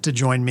to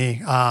join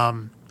me,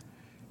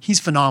 he's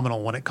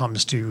phenomenal when it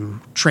comes to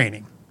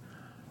training.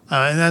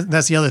 And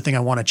that's the other thing I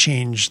want to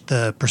change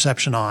the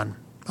perception on.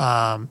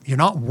 You're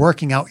not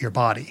working out your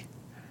body.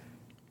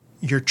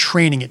 You're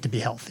training it to be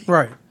healthy.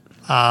 Right.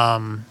 A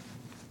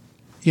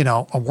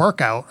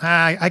workout,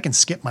 I can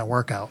skip my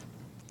workout.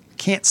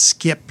 Can't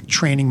skip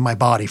training my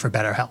body for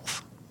better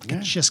health.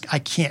 I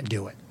can't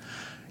do it.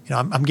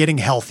 I'm getting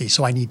healthy,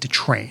 so I need to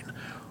train.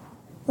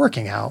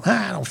 Working out,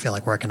 I don't feel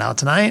like working out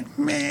tonight.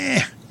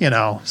 Meh,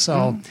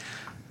 so,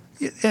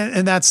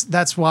 and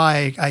that's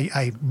why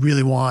I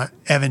really want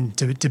Evan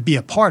to be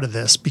a part of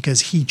this, because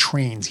he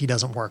trains, he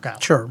doesn't work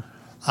out. Sure.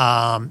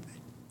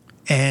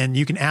 And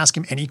you can ask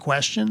him any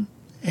question,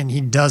 and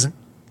he doesn't.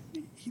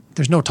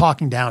 There's no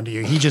talking down to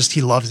you.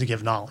 He loves to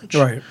give knowledge.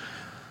 Right.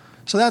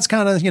 So that's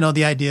kind of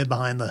the idea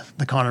behind the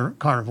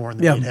carnivore and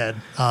the Yeah.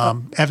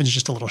 meathead. Evan's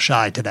just a little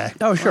shy today.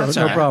 Oh, sure. that's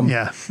No all right. problem.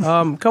 Yeah.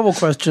 Couple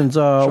questions.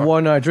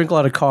 One, I drink a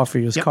lot of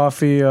coffee. Is Yep.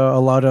 coffee a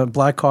lot of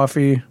black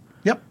coffee?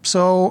 Yep.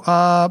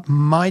 So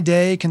my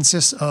day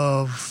consists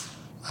of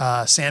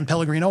San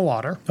Pellegrino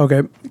water,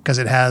 Okay. because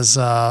it has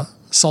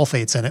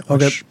sulfates in it,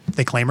 which Okay.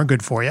 they claim are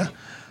good for you.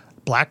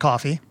 Black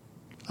coffee,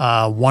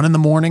 1 in the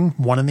morning,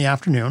 1 in the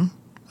afternoon.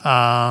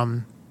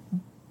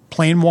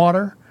 Plain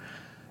water,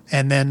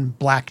 and then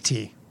black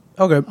tea.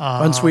 Okay.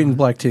 Unsweetened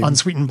black tea.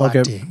 Unsweetened black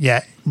Okay. tea.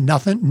 Yeah,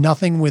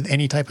 nothing with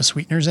any type of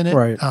sweeteners in it.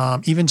 Right.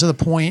 Even to the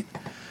point,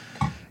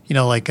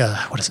 like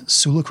what is it,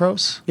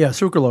 sucralose? Yeah,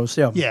 sucralose.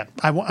 Yeah. Yeah,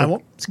 I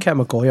won't. It's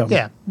chemical. Yeah.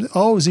 Yeah.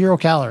 Oh, 0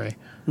 calorie.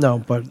 No,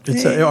 but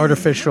it's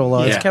artificial.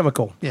 It's Yeah.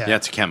 chemical. Yeah. Yeah,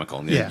 it's a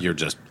chemical. Yeah. You're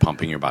just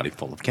pumping your body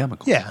full of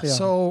chemicals. Yeah.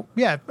 So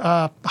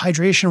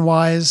hydration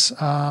wise,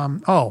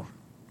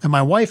 and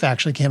my wife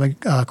actually came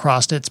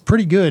across it. It's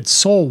pretty good.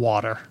 Soul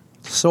water.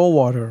 Soul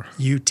water.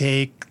 You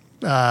take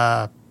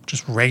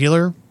just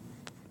regular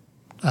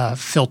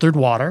filtered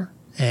water,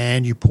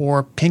 and you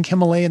pour pink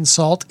Himalayan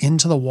salt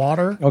into the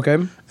water Okay.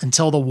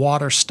 until the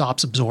water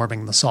stops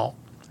absorbing the salt.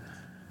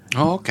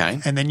 Oh, okay.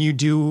 And then you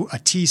do a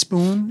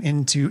teaspoon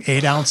into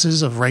 8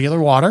 ounces of regular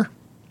water,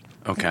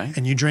 Okay.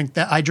 and you drink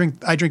that. I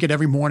drink it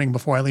every morning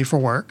before I leave for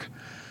work.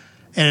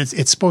 And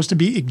it's supposed to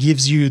be, it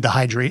gives you it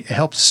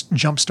helps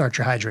jumpstart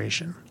your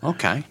hydration.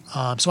 Okay.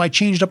 So I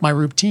changed up my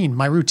routine.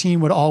 My routine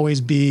would always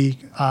be,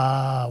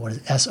 what is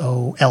it,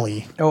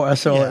 SOLE. Oh,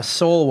 S-O-L, Yeah.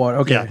 soul water.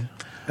 Okay.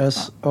 Yeah.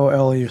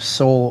 S-O-L-E,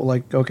 soul,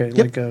 like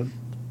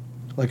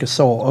a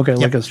soul. Okay,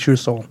 like a shoe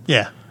sole.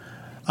 Yeah.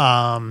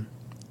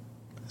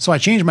 So I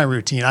changed my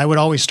routine. I would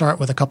always start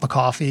with a cup of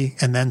coffee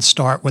and then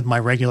start with my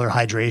regular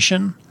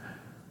hydration.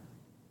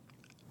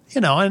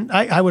 And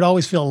I would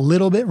always feel a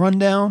little bit run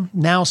down.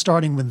 Now,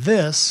 starting with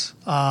this,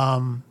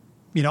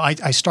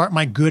 I start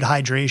my good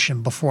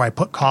hydration before I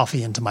put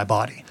coffee into my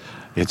body.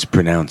 It's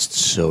pronounced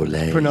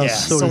Soleil.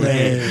 Pronounced Yeah, Soleil.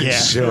 Soleil. Yeah.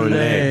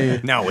 Soleil.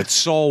 No, it's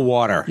soul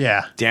water.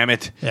 Yeah. Damn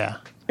it. Yeah.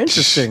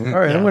 Interesting. All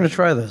right, I'm going to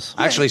try this.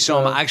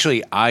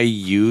 Actually, I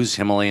use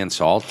Himalayan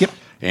salt. Yep.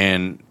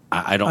 And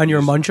I don't On your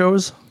use-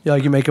 munchos? Yeah,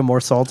 like you make them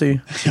more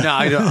salty No,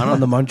 I don't. on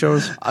the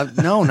munchos?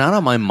 No, not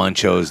on my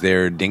munchos.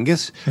 They're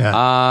dingus.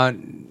 Yeah.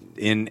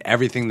 In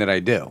everything that I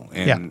do.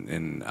 Yeah.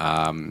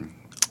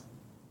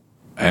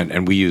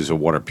 And we use a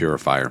water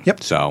purifier.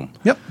 Yep. So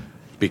Yep.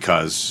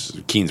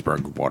 because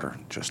Keensburg water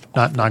just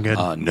Not good.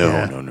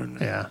 no.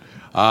 Yeah.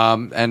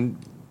 And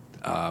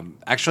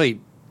actually,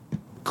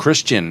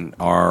 Christian,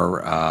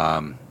 our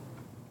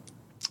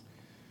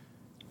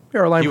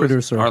You're a line He was-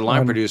 producer. Our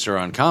line on- producer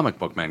on Comic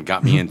Book Man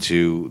got me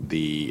into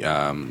the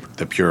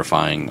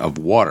purifying of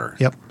water.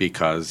 Yep.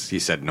 Because he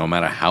said no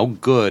matter how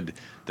good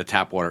the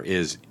tap water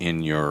is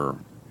in your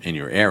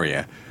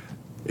area,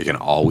 it can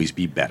always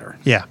be better.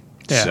 Yeah.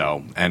 Yeah.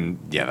 So, and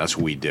that's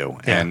what we do.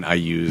 Yeah. And I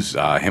use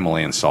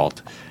Himalayan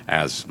salt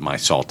as my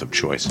salt of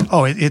choice.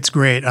 Oh, it's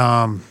great.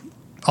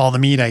 All the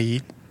meat I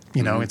eat,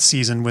 you Mm-hmm. know, it's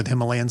seasoned with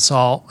Himalayan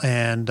salt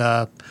and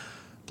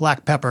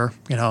black pepper.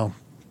 You know,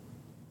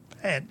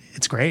 and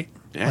it's great.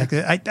 Yeah.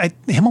 Like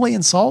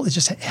Himalayan salt, it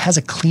just has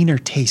a cleaner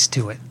taste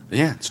to it.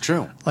 Yeah, it's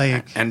true.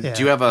 Like, and yeah.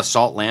 do you have a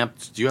salt lamp?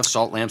 Do you have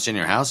salt lamps in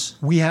your house?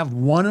 We have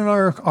one in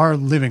our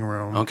living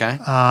room. Okay.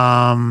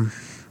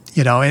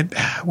 You know,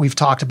 we've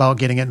talked about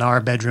getting it in our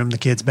bedroom, the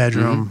kids'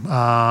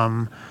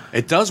 bedroom.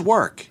 It does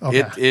work.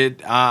 Okay. It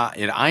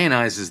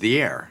ionizes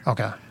the air.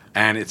 Okay.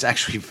 And it's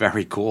actually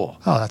very cool.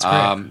 Oh, that's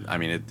great. I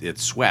mean, it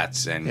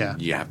sweats, and Yeah.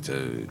 you have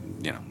to,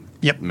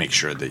 Yep. make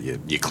sure that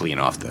you clean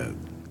off the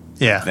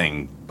Yeah.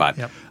 thing. But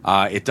Yep.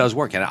 it does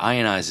work, and it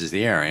ionizes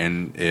the air.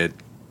 And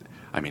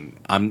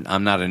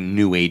I'm not a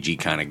new agey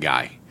kind of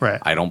guy. Right.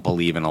 I don't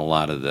believe in a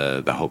lot of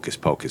the hocus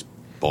pocus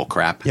bull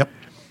crap. Yep.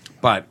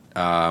 But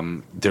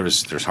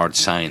there's hard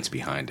science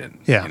behind it.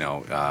 Yeah. You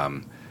know,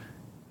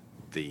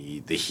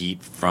 the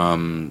heat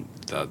from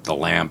the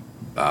lamp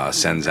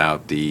sends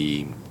out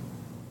the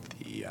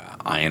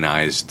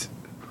ionized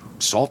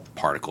salt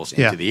particles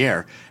into Yeah. the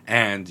air,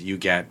 and you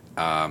get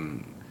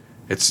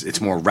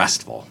it's more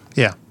restful.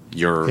 Yeah.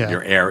 Your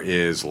Yeah. air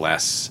is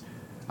less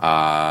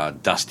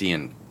dusty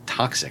and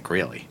toxic,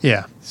 really.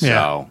 Yeah. So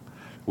Yeah.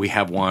 we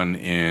have one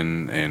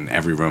in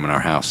every room in our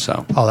house.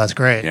 So Oh, that's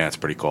great. yeah, it's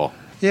pretty cool.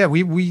 Yeah,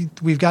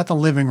 we've got the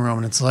living room,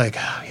 and it's like,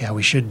 yeah,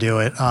 we should do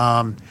it.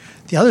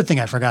 The other thing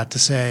I forgot to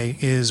say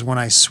is when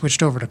I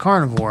switched over to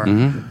carnivore,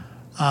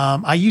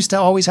 I used to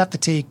always have to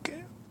take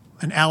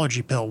an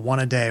allergy pill one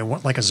a day,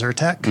 like a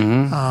Zyrtec,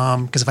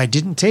 because if I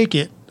didn't take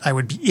it, I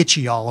would be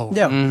itchy all over.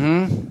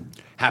 Yeah.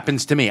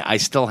 Happens to me. I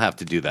still have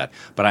to do that,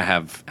 but I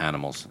have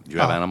animals. Do you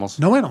have Oh, animals?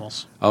 No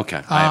animals.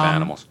 Okay, I have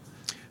animals.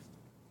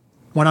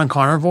 When on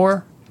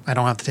carnivore, I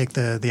don't have to take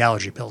the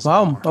allergy pills.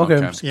 Wow. anymore. Okay.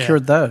 Okay.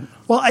 Secured that.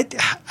 Well, I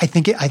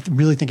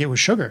really think it was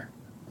sugar.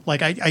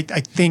 Like I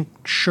think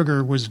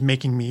sugar was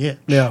making me itch.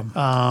 Yeah.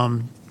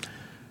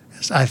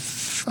 I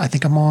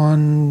think I'm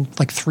on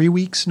like 3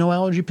 weeks no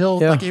allergy pill.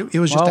 Yeah. Like it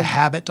was just Wow. a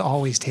habit to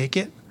always take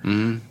it.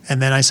 Mm-hmm.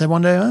 And then I said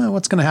one day,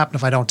 what's going to happen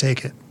if I don't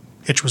take it?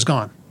 Itch was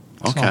gone.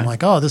 So Okay. I'm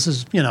like, oh, this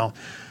is,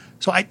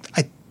 So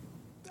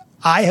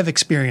I have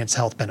experienced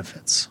health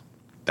benefits,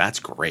 That's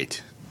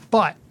great.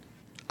 but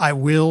I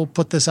will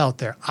put this out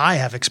there. I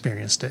have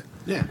experienced it.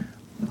 Yeah.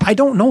 I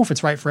don't know if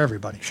it's right for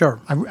everybody. Sure.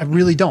 I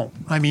really don't.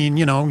 I mean,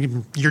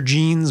 your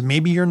genes,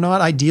 maybe you're not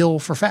ideal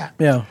for fat.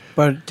 Yeah.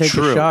 But take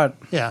True. a shot.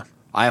 Yeah.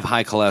 I have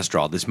high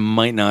cholesterol. This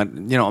might not,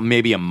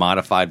 maybe a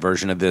modified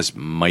version of this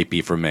might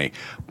be for me.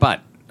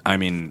 But I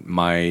mean,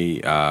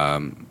 my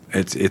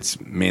it's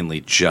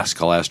mainly just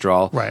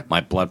cholesterol. Right.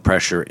 My blood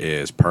pressure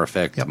is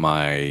perfect. Yep.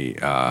 My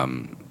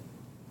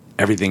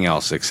everything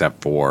else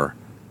except for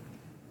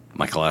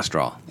my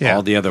cholesterol. Yeah.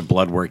 All the other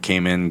blood work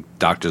came in.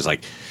 Doctor's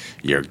like,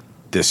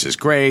 this is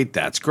great.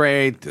 That's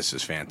great. This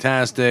is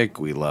fantastic.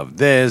 We love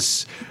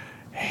this.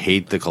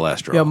 Hate the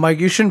cholesterol. Yeah, Mike,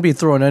 you shouldn't be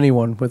throwing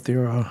anyone with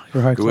your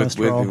high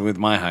cholesterol. with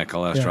my high yeah,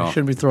 cholesterol. you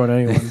shouldn't be throwing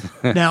anyone.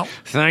 Now,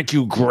 Thank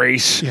you,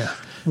 Grace. yeah,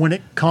 when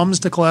it comes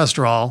to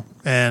cholesterol,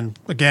 and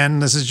again,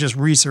 this is just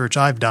research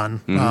I've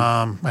done.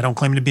 I don't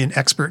claim to be an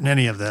expert in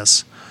any of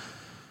this.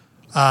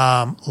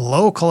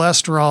 Low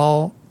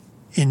cholesterol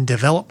in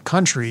developed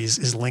countries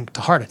is linked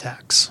to heart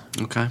attacks.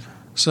 Okay.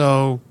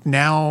 So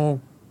now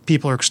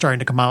people are starting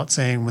to come out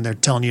saying when they're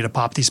telling you to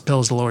pop these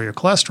pills to lower your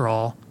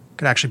cholesterol, it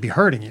could actually be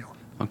hurting you.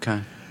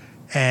 Okay.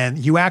 And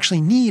you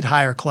actually need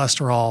higher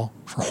cholesterol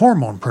for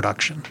hormone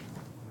production.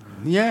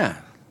 Yeah.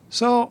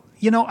 So,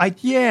 Yeah,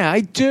 I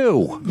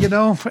do.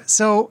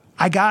 so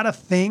I got to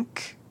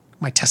think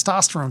my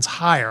testosterone's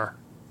higher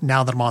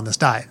now that I'm on this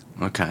diet.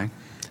 Okay.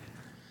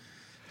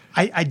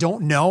 I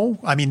don't know.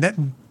 I mean,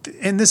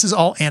 and this is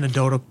all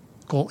anecdotal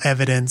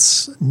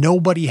evidence.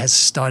 Nobody has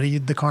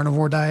studied the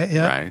carnivore diet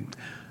yet. Right.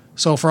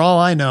 So for all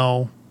I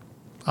know,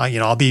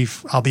 I'll be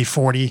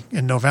 40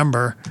 in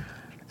November.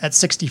 At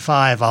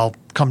 65, I'll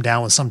come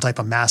down with some type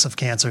of massive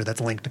cancer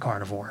that's linked to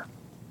carnivore.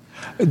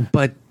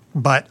 But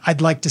But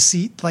I'd like to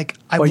see,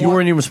 Well, you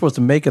weren't even supposed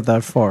to make it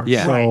that far.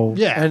 Yeah. So, Right.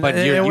 Yeah. but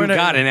you we're not-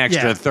 got an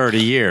extra yeah.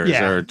 30 years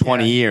Yeah. or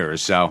 20 Yeah.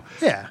 years. So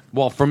Yeah.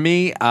 Well, for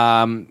me,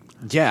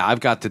 I've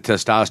got the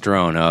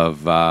testosterone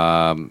of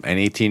an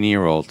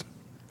 18-year-old.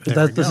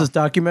 This is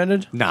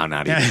documented. No,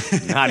 not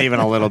even, not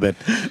even a little bit.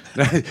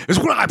 It's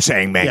what I'm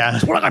saying, man. Yeah.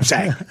 It's what I'm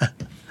saying.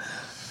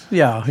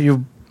 Yeah,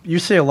 you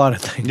say a lot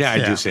of things. Yeah, I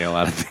Yeah. do say a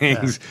lot of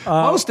things.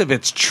 Most of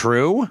it's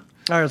true.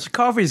 All right, so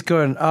coffee's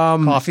good.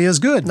 Coffee is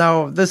good.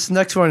 Now, this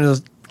next one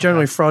is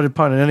generally frowned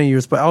upon in any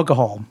use, but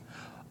alcohol.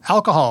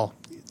 Alcohol,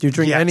 Do you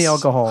drink Yes, any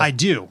alcohol? I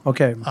do.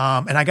 Okay.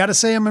 And I got to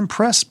say, I'm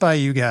impressed by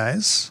you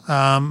guys.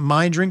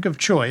 My drink of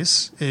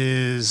choice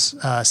is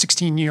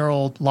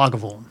 16-year-old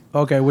Lagavulin.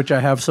 Okay, which I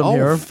have some Oh,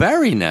 here.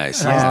 very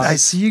nice. Yeah. I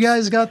see you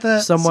guys got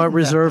that. Somewhat sitting back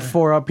reserved there.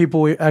 for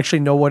people who actually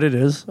know what it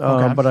is.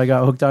 Okay. But I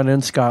got hooked on it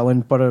in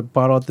Scotland, but I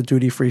bought out the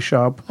duty-free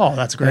shop. Oh,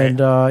 that's great.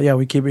 And yeah,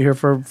 we keep it here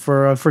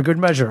for good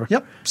measure.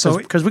 Yep. So-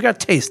 because we got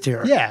taste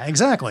here. Yeah,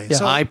 exactly.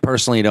 So, I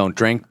personally don't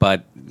drink,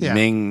 but Yeah.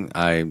 Ming,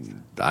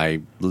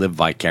 I live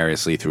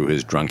vicariously through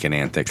his drunken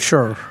antics.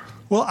 Sure.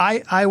 well,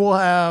 I will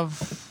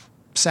have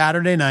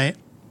Saturday night.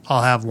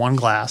 I'll have one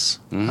glass.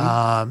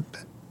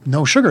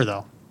 No sugar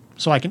though,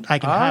 so I can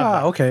have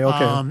that. Okay.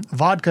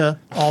 Vodka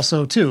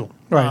also too.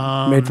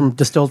 Right.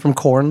 Distilled from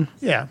corn.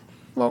 Yeah.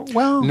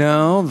 Well.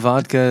 No,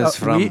 vodka is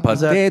from wheat? Is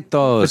that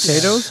potatoes.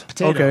 Potatoes?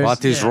 Potatoes. Okay.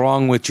 What is Yeah.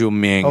 wrong with you,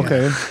 Ming?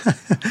 Okay.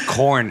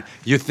 Corn.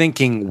 You're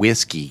thinking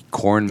whiskey,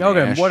 corn mash.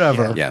 Okay,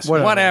 whatever. Yeah. Yes,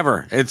 Whatever.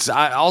 whatever. It's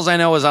all I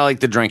know is I like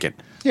to drink it.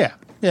 Yeah.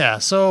 Yeah.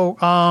 So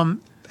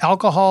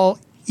alcohol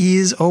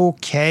is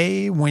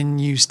okay when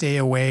you stay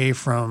away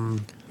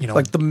from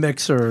Like the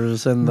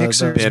mixers and the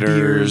mixers, bitters.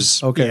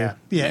 beers. Okay. Yeah.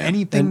 Yeah.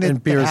 Anything And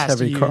that beer's has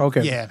heavy to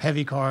okay. Yeah.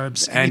 Heavy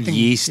carbs And anything-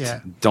 yeast. Yeah.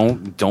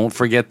 Don't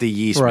forget the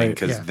yeast, Right.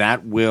 because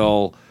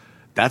Yeah.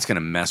 that's going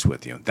to mess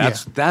with you.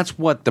 That's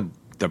what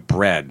the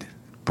bread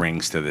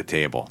brings to the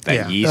table. That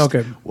Yeah. yeast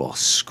Okay. will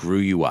screw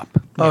you up.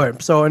 Okay.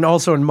 So, and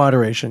also in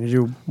moderation, you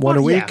do one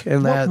a Well, week, yeah.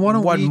 and that One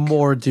a what week.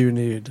 more do you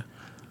need?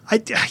 I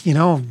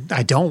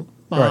don't.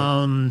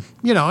 Right.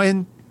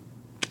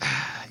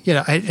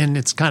 And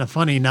it's kind of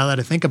funny now that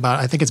I think about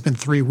it. I think it's been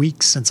 3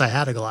 weeks since I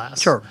had a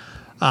glass. Sure.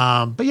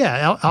 But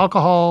yeah,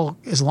 alcohol,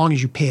 as long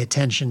as you pay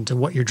attention to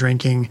what you're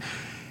drinking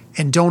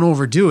and don't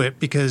overdo it,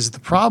 because the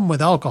problem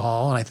with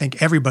alcohol, and I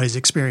think everybody's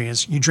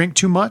experienced, you drink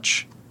too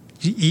much,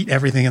 you eat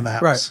everything in the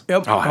house. Right.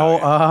 Yep. Oh,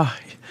 hell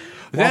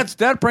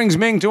that brings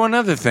Ming to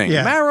another thing.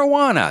 Yeah.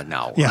 Marijuana.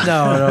 No. Yeah.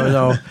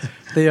 No.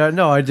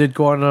 No, I did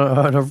go on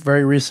a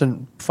very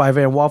recent 5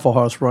 a.m. Waffle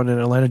House run in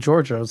Atlanta,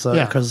 Georgia.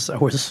 Yeah.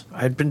 Because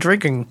I'd been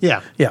drinking. Yeah.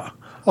 Yeah.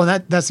 Well,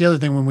 that's the other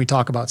thing when we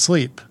talk about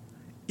sleep.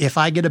 If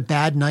I get a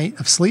bad night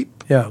of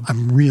sleep, Yeah.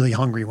 I'm really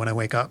hungry when I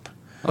wake up.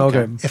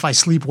 Okay. If I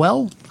sleep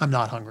well, I'm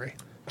not hungry.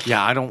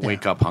 Yeah, I don't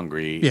wake up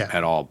hungry Yeah.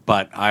 at all.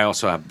 But I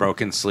also have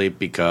broken sleep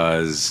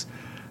because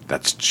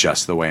that's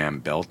just the way I'm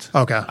built.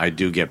 Okay. I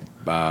do get,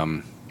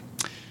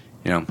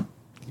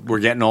 we're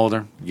getting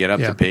older. You get up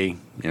Yeah. to pee,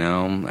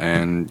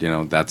 and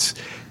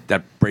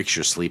that breaks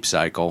your sleep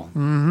cycle.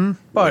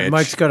 But which-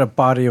 Mike's got a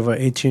body of an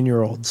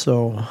 18-year-old,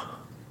 so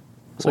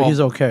Well,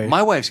 he's okay.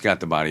 My wife's got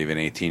the body of an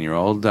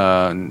 18-year-old,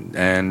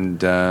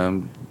 and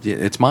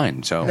it's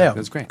mine. So yeah.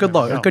 that's great. Good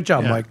luck. go. Good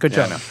job, Yeah. Mike. Good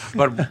Yeah, job. I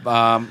know.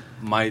 But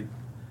my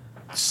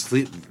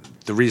sleep.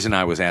 The reason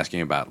I was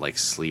asking about like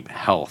sleep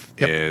health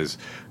Yep. is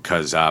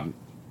because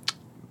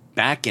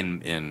back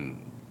in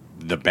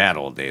the bad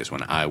old days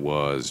when I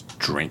was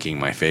drinking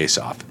my face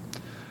off,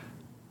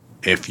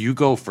 if you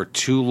go for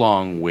too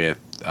long with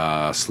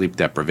sleep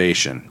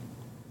deprivation,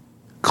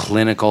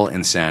 clinical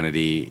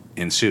insanity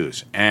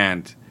ensues.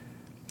 And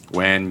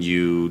when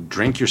you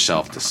drink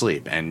yourself to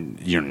sleep and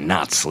you're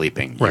not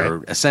sleeping, Right.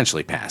 you're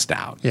essentially passed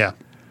out. Yeah.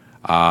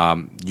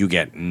 You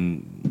get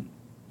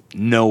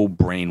no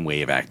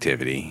brainwave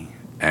activity,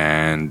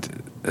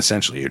 and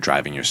essentially you're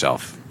driving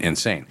yourself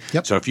insane.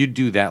 Yep. So if you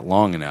do that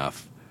long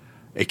enough,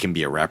 it can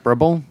be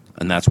irreparable,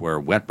 and that's where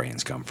wet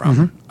brains come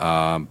from.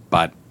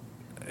 But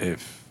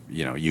if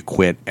you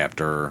quit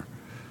after,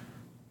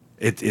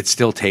 it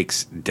still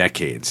takes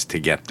decades to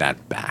get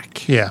that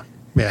back. Yeah.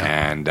 Yeah.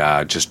 And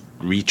just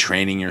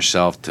retraining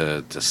yourself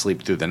to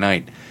sleep through the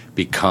night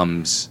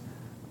becomes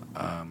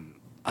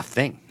a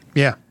thing.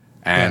 Yeah.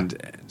 And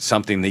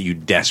something that you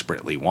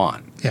desperately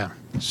want. Yeah.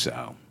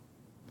 So,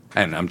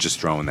 and I'm just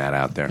throwing that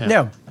out there.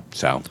 Yeah.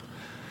 So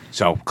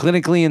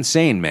clinically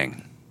insane,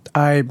 Ming.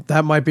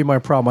 That might be my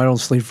problem. I don't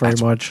sleep very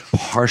much.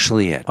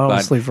 Partially it. I don't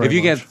But sleep very if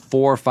you get much.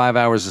 4 or 5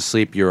 hours of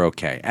sleep, you're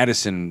okay.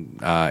 Edison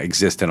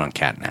existed on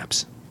cat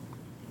naps.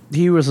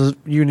 He was a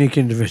unique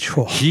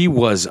individual. He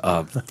was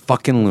a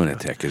fucking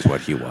lunatic, is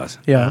what he was.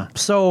 Yeah.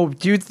 So,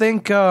 do you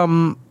think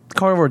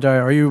carnivore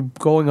diet? Are you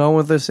going on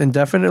with this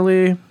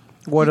indefinitely?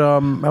 What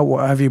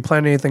have you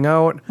planned anything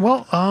out?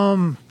 Well,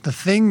 the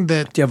thing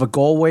that Do you have a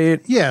goal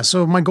weight?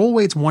 so my goal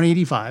weight's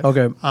 185.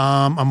 Okay.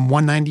 I'm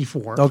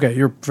 194. Okay,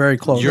 you're very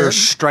close. You're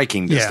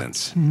striking Yeah,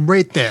 distance.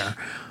 right there.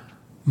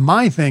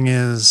 My thing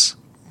is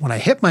when I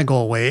hit my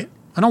goal weight,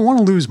 I don't want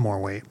to lose more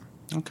weight.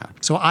 Okay.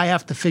 So I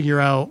have to figure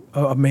out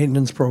a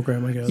maintenance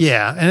program, I guess.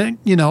 Yeah, and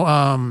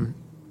when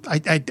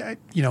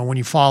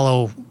you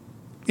follow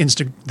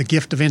the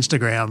gift of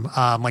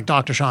Instagram, like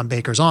Dr. Sean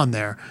Baker's on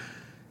there,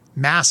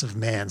 massive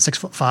man,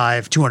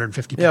 6'5",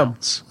 250 Yeah.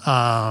 pounds.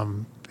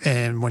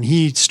 And when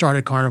he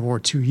started carnivore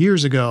 2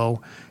 years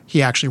ago,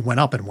 he actually went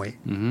up in weight,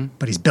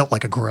 but he's built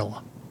like a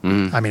gorilla.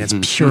 I mean, it's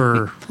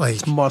pure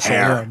like Muscle.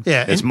 Hair.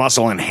 Yeah, It's and-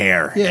 muscle and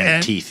hair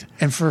and teeth.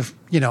 And for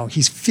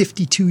he's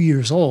 52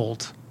 years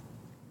old,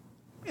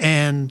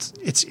 and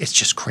it's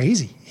just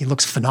crazy. He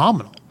looks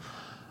phenomenal.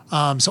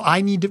 So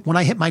I need to, when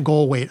I hit my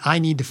goal weight, I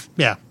need to,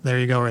 yeah, there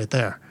you go right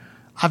there.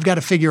 I've got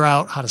to figure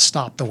out how to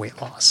stop the weight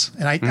loss.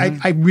 And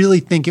I really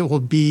think it will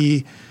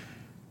be,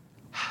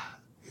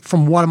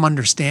 from what I'm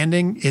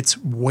understanding, it's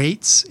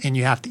weights and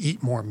you have to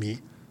eat more meat.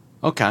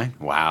 Okay.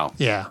 Wow.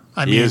 Yeah.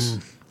 I He mean, is.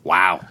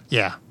 Wow.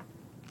 yeah.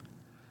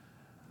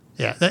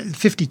 Yeah.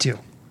 52.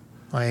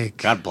 Like,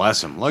 God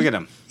bless him. Look at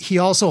him. he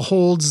also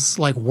holds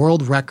like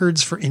world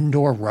records for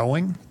indoor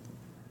rowing.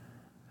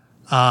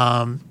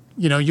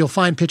 You know, you'll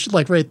find pictures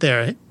like right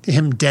there,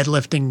 him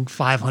deadlifting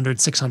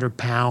 500, 600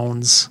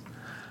 pounds.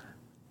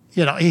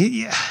 You know,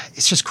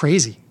 it's just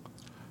crazy.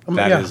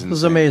 That yeah, is this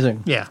is insane.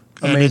 amazing. Yeah.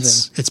 And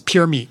Amazing. it's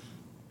pure meat.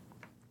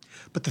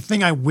 But the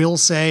thing I will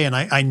say, and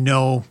I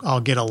know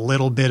I'll get a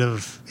little bit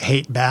of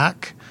hate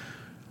back,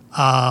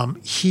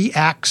 he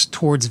acts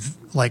towards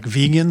like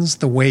vegans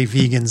the way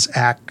vegans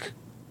act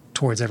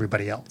towards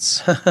everybody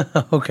else.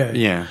 Okay.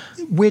 Yeah.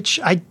 Which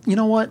you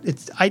know what?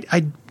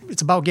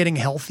 It's about getting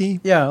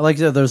healthy. Yeah, like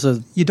there's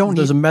a need-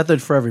 a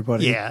method for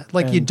everybody. Yeah,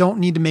 like you And- don't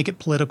need to make it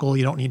political.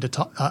 You don't need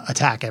to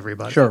attack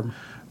everybody. Sure.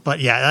 But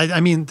yeah,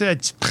 I mean,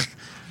 to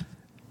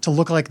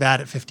look like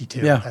that at 52.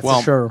 Yeah, that's-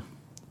 Well, sure.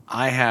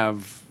 I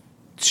have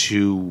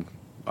two.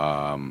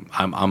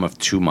 I'm of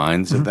two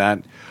minds of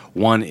that.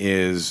 One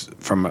is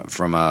from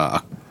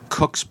a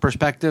cook's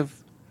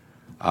perspective.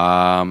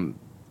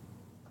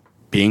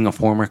 Being a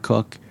former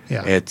cook,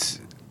 Yeah. it's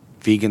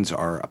vegans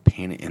are a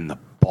pain in the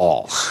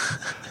balls.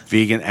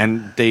 Vegan,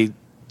 and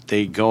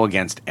they go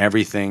against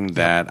everything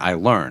that I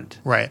learned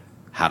right.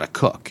 how to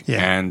cook. Yeah.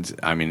 And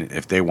I mean,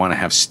 if they want to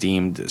have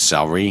steamed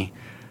celery,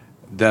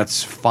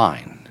 that's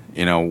fine.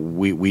 You know,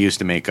 we used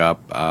to make up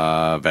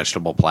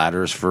vegetable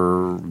platters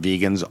for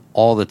vegans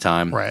all the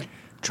time. Right.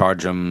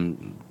 Charge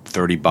them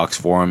 $30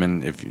 for them,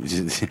 and if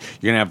you're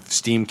gonna have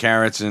steamed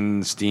carrots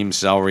and steamed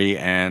celery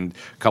and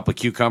a couple of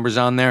cucumbers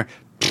on there,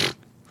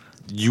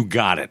 you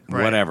got it.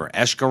 Right. Whatever.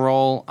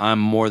 Escarole, I'm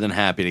more than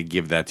happy to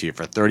give that to you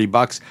for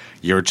 $30.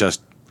 You're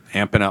just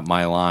amping up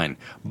my line.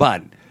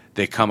 But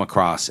they come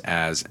across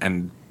as,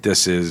 and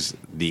this is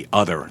the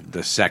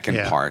second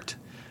Yeah. part.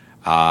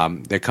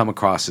 They come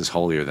across as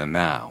holier than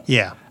thou.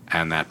 Yeah.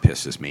 And that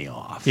pisses me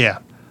off. Yeah.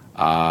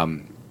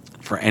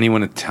 For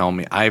anyone to tell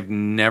me, I've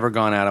never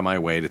gone out of my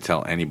way to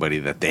tell anybody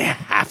that they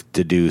have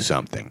to do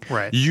something.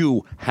 Right.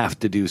 You have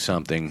to do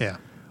something. Yeah.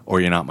 Or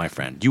you're not my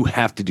friend. You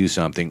have to do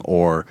something,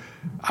 or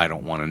I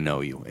don't want to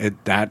know you.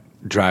 That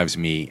drives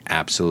me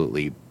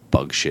absolutely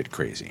bug shit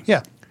crazy.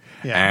 Yeah.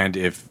 Yeah. And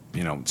if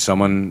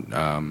someone,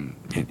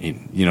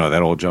 you know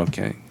that old joke,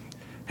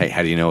 hey,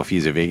 how do you know if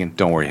he's a vegan?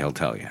 Don't worry, he'll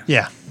tell you.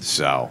 yeah.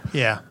 So,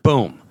 Yeah.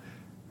 boom.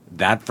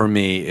 That for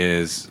me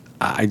is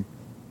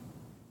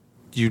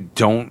you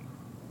don't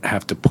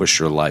have to push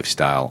your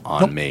lifestyle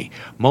on Nope. me.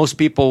 Most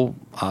people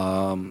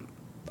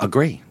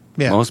agree.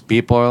 Yeah. Most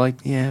people are like,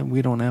 yeah,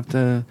 we don't have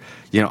to,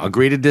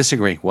 agree to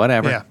disagree,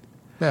 whatever. Yeah.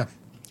 Yeah.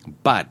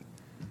 But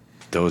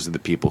those are the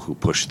people who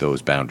push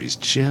those boundaries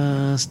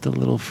just a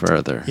little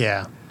further.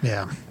 Yeah.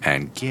 Yeah.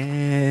 And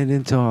get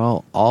into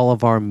all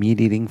of our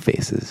meat-eating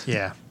faces.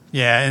 Yeah.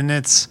 Yeah. And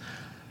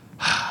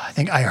I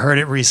think I heard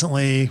it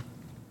recently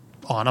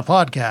on a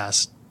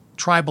podcast.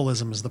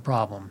 Tribalism is the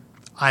problem.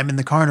 I'm in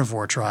the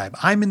carnivore tribe.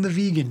 I'm in the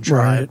vegan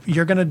tribe. Right.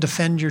 You're going to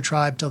defend your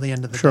tribe till the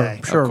end of the Sure,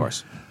 day. sure. Of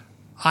course.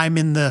 I'm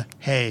in the,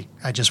 hey,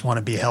 I just want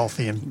to be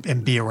healthy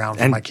and be around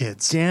for And my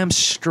kids. damn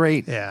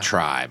straight Yeah.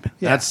 tribe.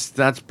 Yeah.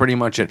 That's pretty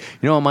much it.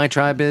 You know what my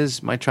tribe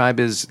is? My tribe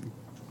is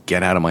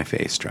get out of my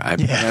face tribe.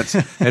 Yeah.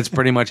 That's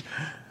pretty much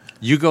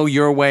you go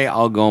your way,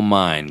 I'll go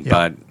mine. Yeah.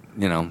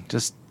 But,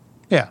 just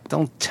Yeah.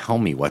 don't tell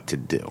me what to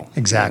do.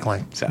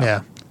 Exactly. So-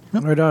 Yeah.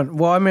 Right on.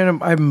 Well, I mean,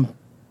 I'm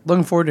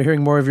looking forward to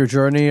hearing more of your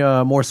journey,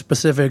 more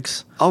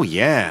specifics. Oh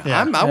yeah.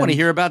 Yeah. I want to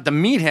hear about the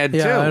meathead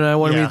Yeah, too. and I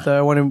want to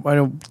Yeah. meet I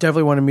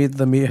definitely want to meet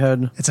the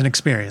meathead It's an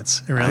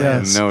experience. It really Yeah.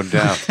 is. No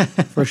doubt.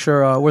 for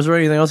sure. Was there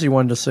anything else you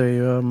wanted to say?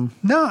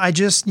 No, I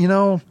just,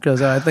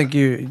 Because I think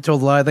you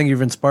told a lie. I think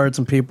you've inspired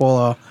some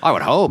people. I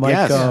would hope, Mike,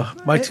 yes.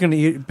 Mike's going to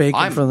eat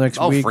bacon for the next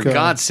week. For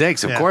God's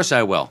sakes, of yeah. course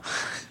I will.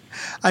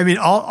 I mean,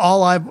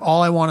 all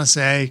I want to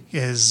say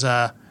is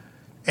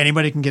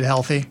anybody can get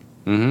healthy.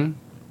 Mm-hmm.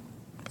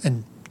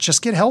 And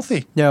just get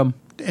healthy. Yeah,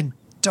 And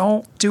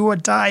don't do a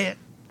diet.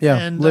 yeah.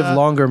 And, Live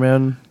longer,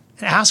 man.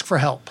 Ask for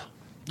help.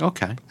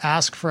 Okay.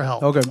 Ask for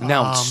help. Okay.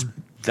 Now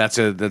that's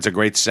a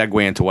great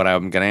segue into what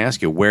I'm going to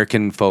ask you. Where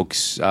can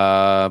folks? Yeah,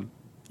 are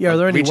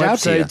there any reach out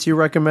to websites you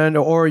recommend,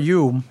 or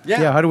you?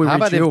 How do we How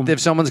reach about you? if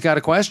someone's got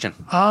a question?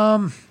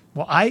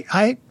 Well,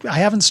 I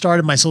haven't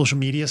started my social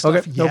media stuff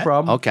Okay, yet. no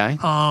problem. Okay.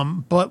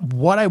 But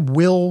what I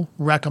will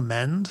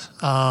recommend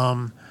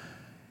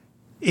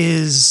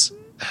is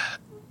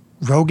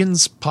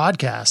Rogan's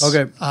podcast.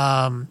 Okay.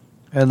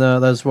 And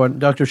that's what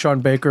Dr.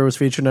 Sean Baker was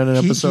featured in an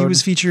episode. He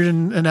was featured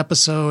in an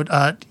episode.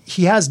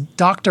 He has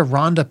Dr.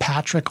 Rhonda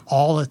Patrick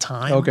all the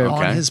time. Okay. On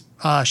Okay. his,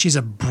 she's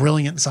a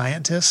brilliant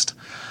scientist.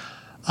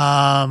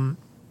 And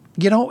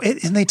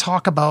they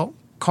talk about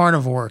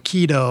carnivore,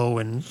 keto,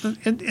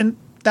 and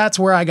that's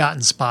where I got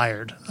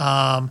inspired.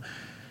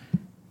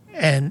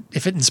 and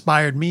if it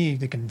inspired me,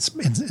 it can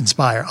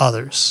inspire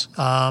others.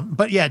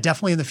 But yeah,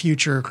 definitely in the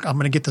future, I'm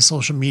going to get the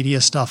social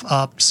media stuff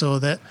up so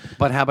that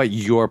But how about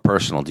your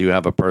personal? Do you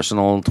have a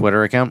personal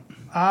Twitter account?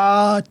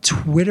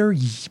 Twitter.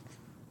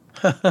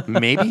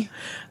 Maybe.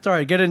 It's all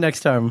right. Get it next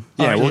time.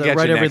 Yeah, we'll get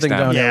write you next everything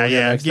time. down. Yeah, We'll get it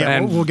yeah, next yeah.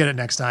 time. We'll get it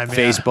next time. Yeah.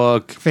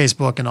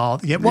 Facebook. And all.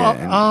 Yeah. Well,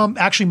 Yeah.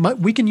 actually,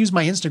 we can use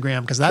my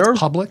Instagram because that's Sure.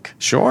 public.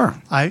 Sure.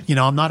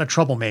 I'm not a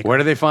troublemaker. Where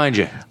do they find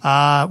you?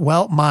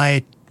 Well,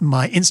 my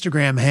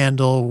Instagram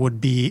handle would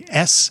be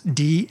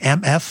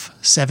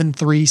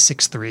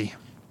SDMF7363.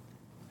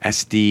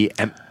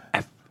 SDMF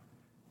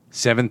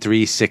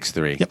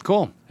 7363. Yep.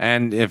 Cool.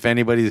 And if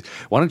anybody,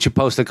 why don't you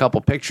post a couple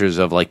pictures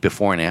of like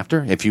before and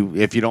after, if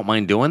you don't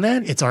mind doing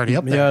that? It's already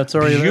up there. Yeah, it's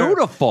already there.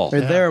 Beautiful.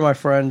 Right there, my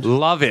friend.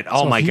 Love it.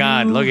 Oh So my if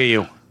God, you- look at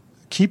you.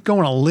 Keep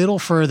going a little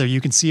further. You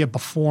can see a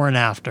before and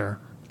after.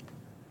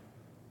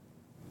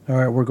 All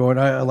right, we're going.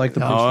 I like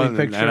the Bruce Oh, Lee and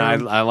picture.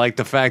 I like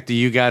the fact that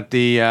you got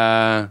the.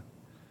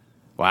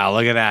 Wow,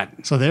 look at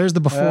that. So there's the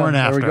before and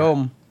after. There we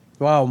go.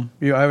 Wow,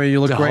 you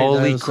look The great.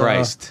 Holy As,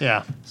 Christ.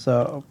 Yeah.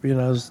 So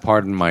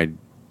Pardon my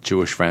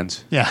Jewish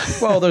friends. Yeah.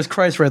 well, there's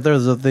Christ right there.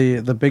 There's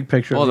the big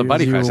picture. Oh, the of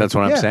buddy you Christ. That's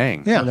what I'm Yeah,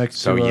 saying. yeah. next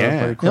So, to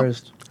yeah. Buddy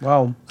Christ.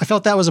 Wow. I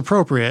felt that was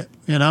appropriate.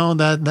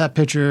 That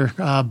picture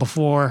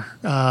before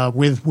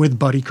with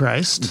Buddy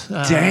Christ.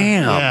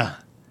 Damn. Yeah.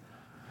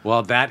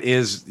 Well, that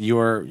is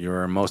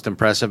your most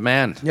impressive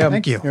man. Yeah.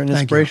 Thank you. You're an Thank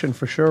you. inspiration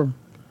for sure.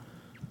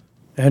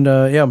 And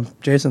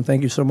Jason,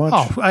 thank you so much.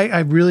 Oh, I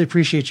really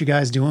appreciate you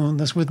guys doing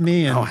this with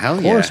me. And, Oh, hell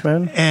of yeah. course,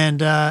 man. And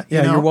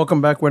You're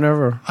welcome back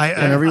whenever.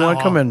 Whenever you want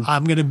to come in.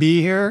 I'm going to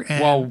be here.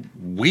 And Well,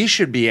 we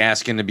should be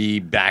asking to be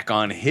back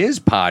on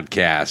his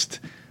podcast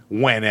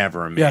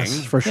whenever, Ming.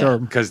 Yes, for sure.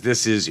 Because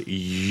this is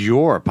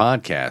your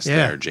podcast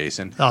Yeah. there,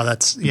 Jason. Oh,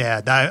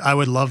 I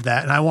would love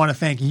that. And I want to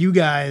thank you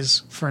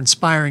guys for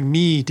inspiring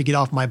me to get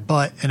off my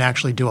butt and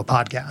actually do a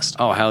podcast.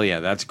 Oh, hell yeah.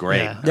 That's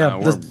great. Yeah. Yeah,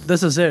 We're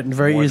this is it.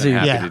 Very more than easy.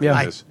 happy Yeah. to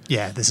do this.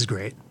 This is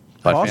great.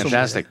 But Awesome.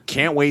 fantastic.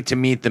 Can't wait to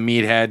meet the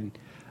meathead.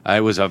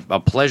 It was a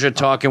pleasure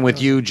talking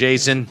with you,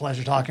 Jason.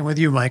 Pleasure talking with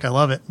you, Mike. I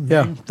love it.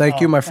 Yeah, thank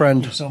you, my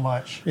friend. Thank you so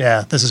much.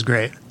 Yeah, this is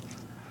great.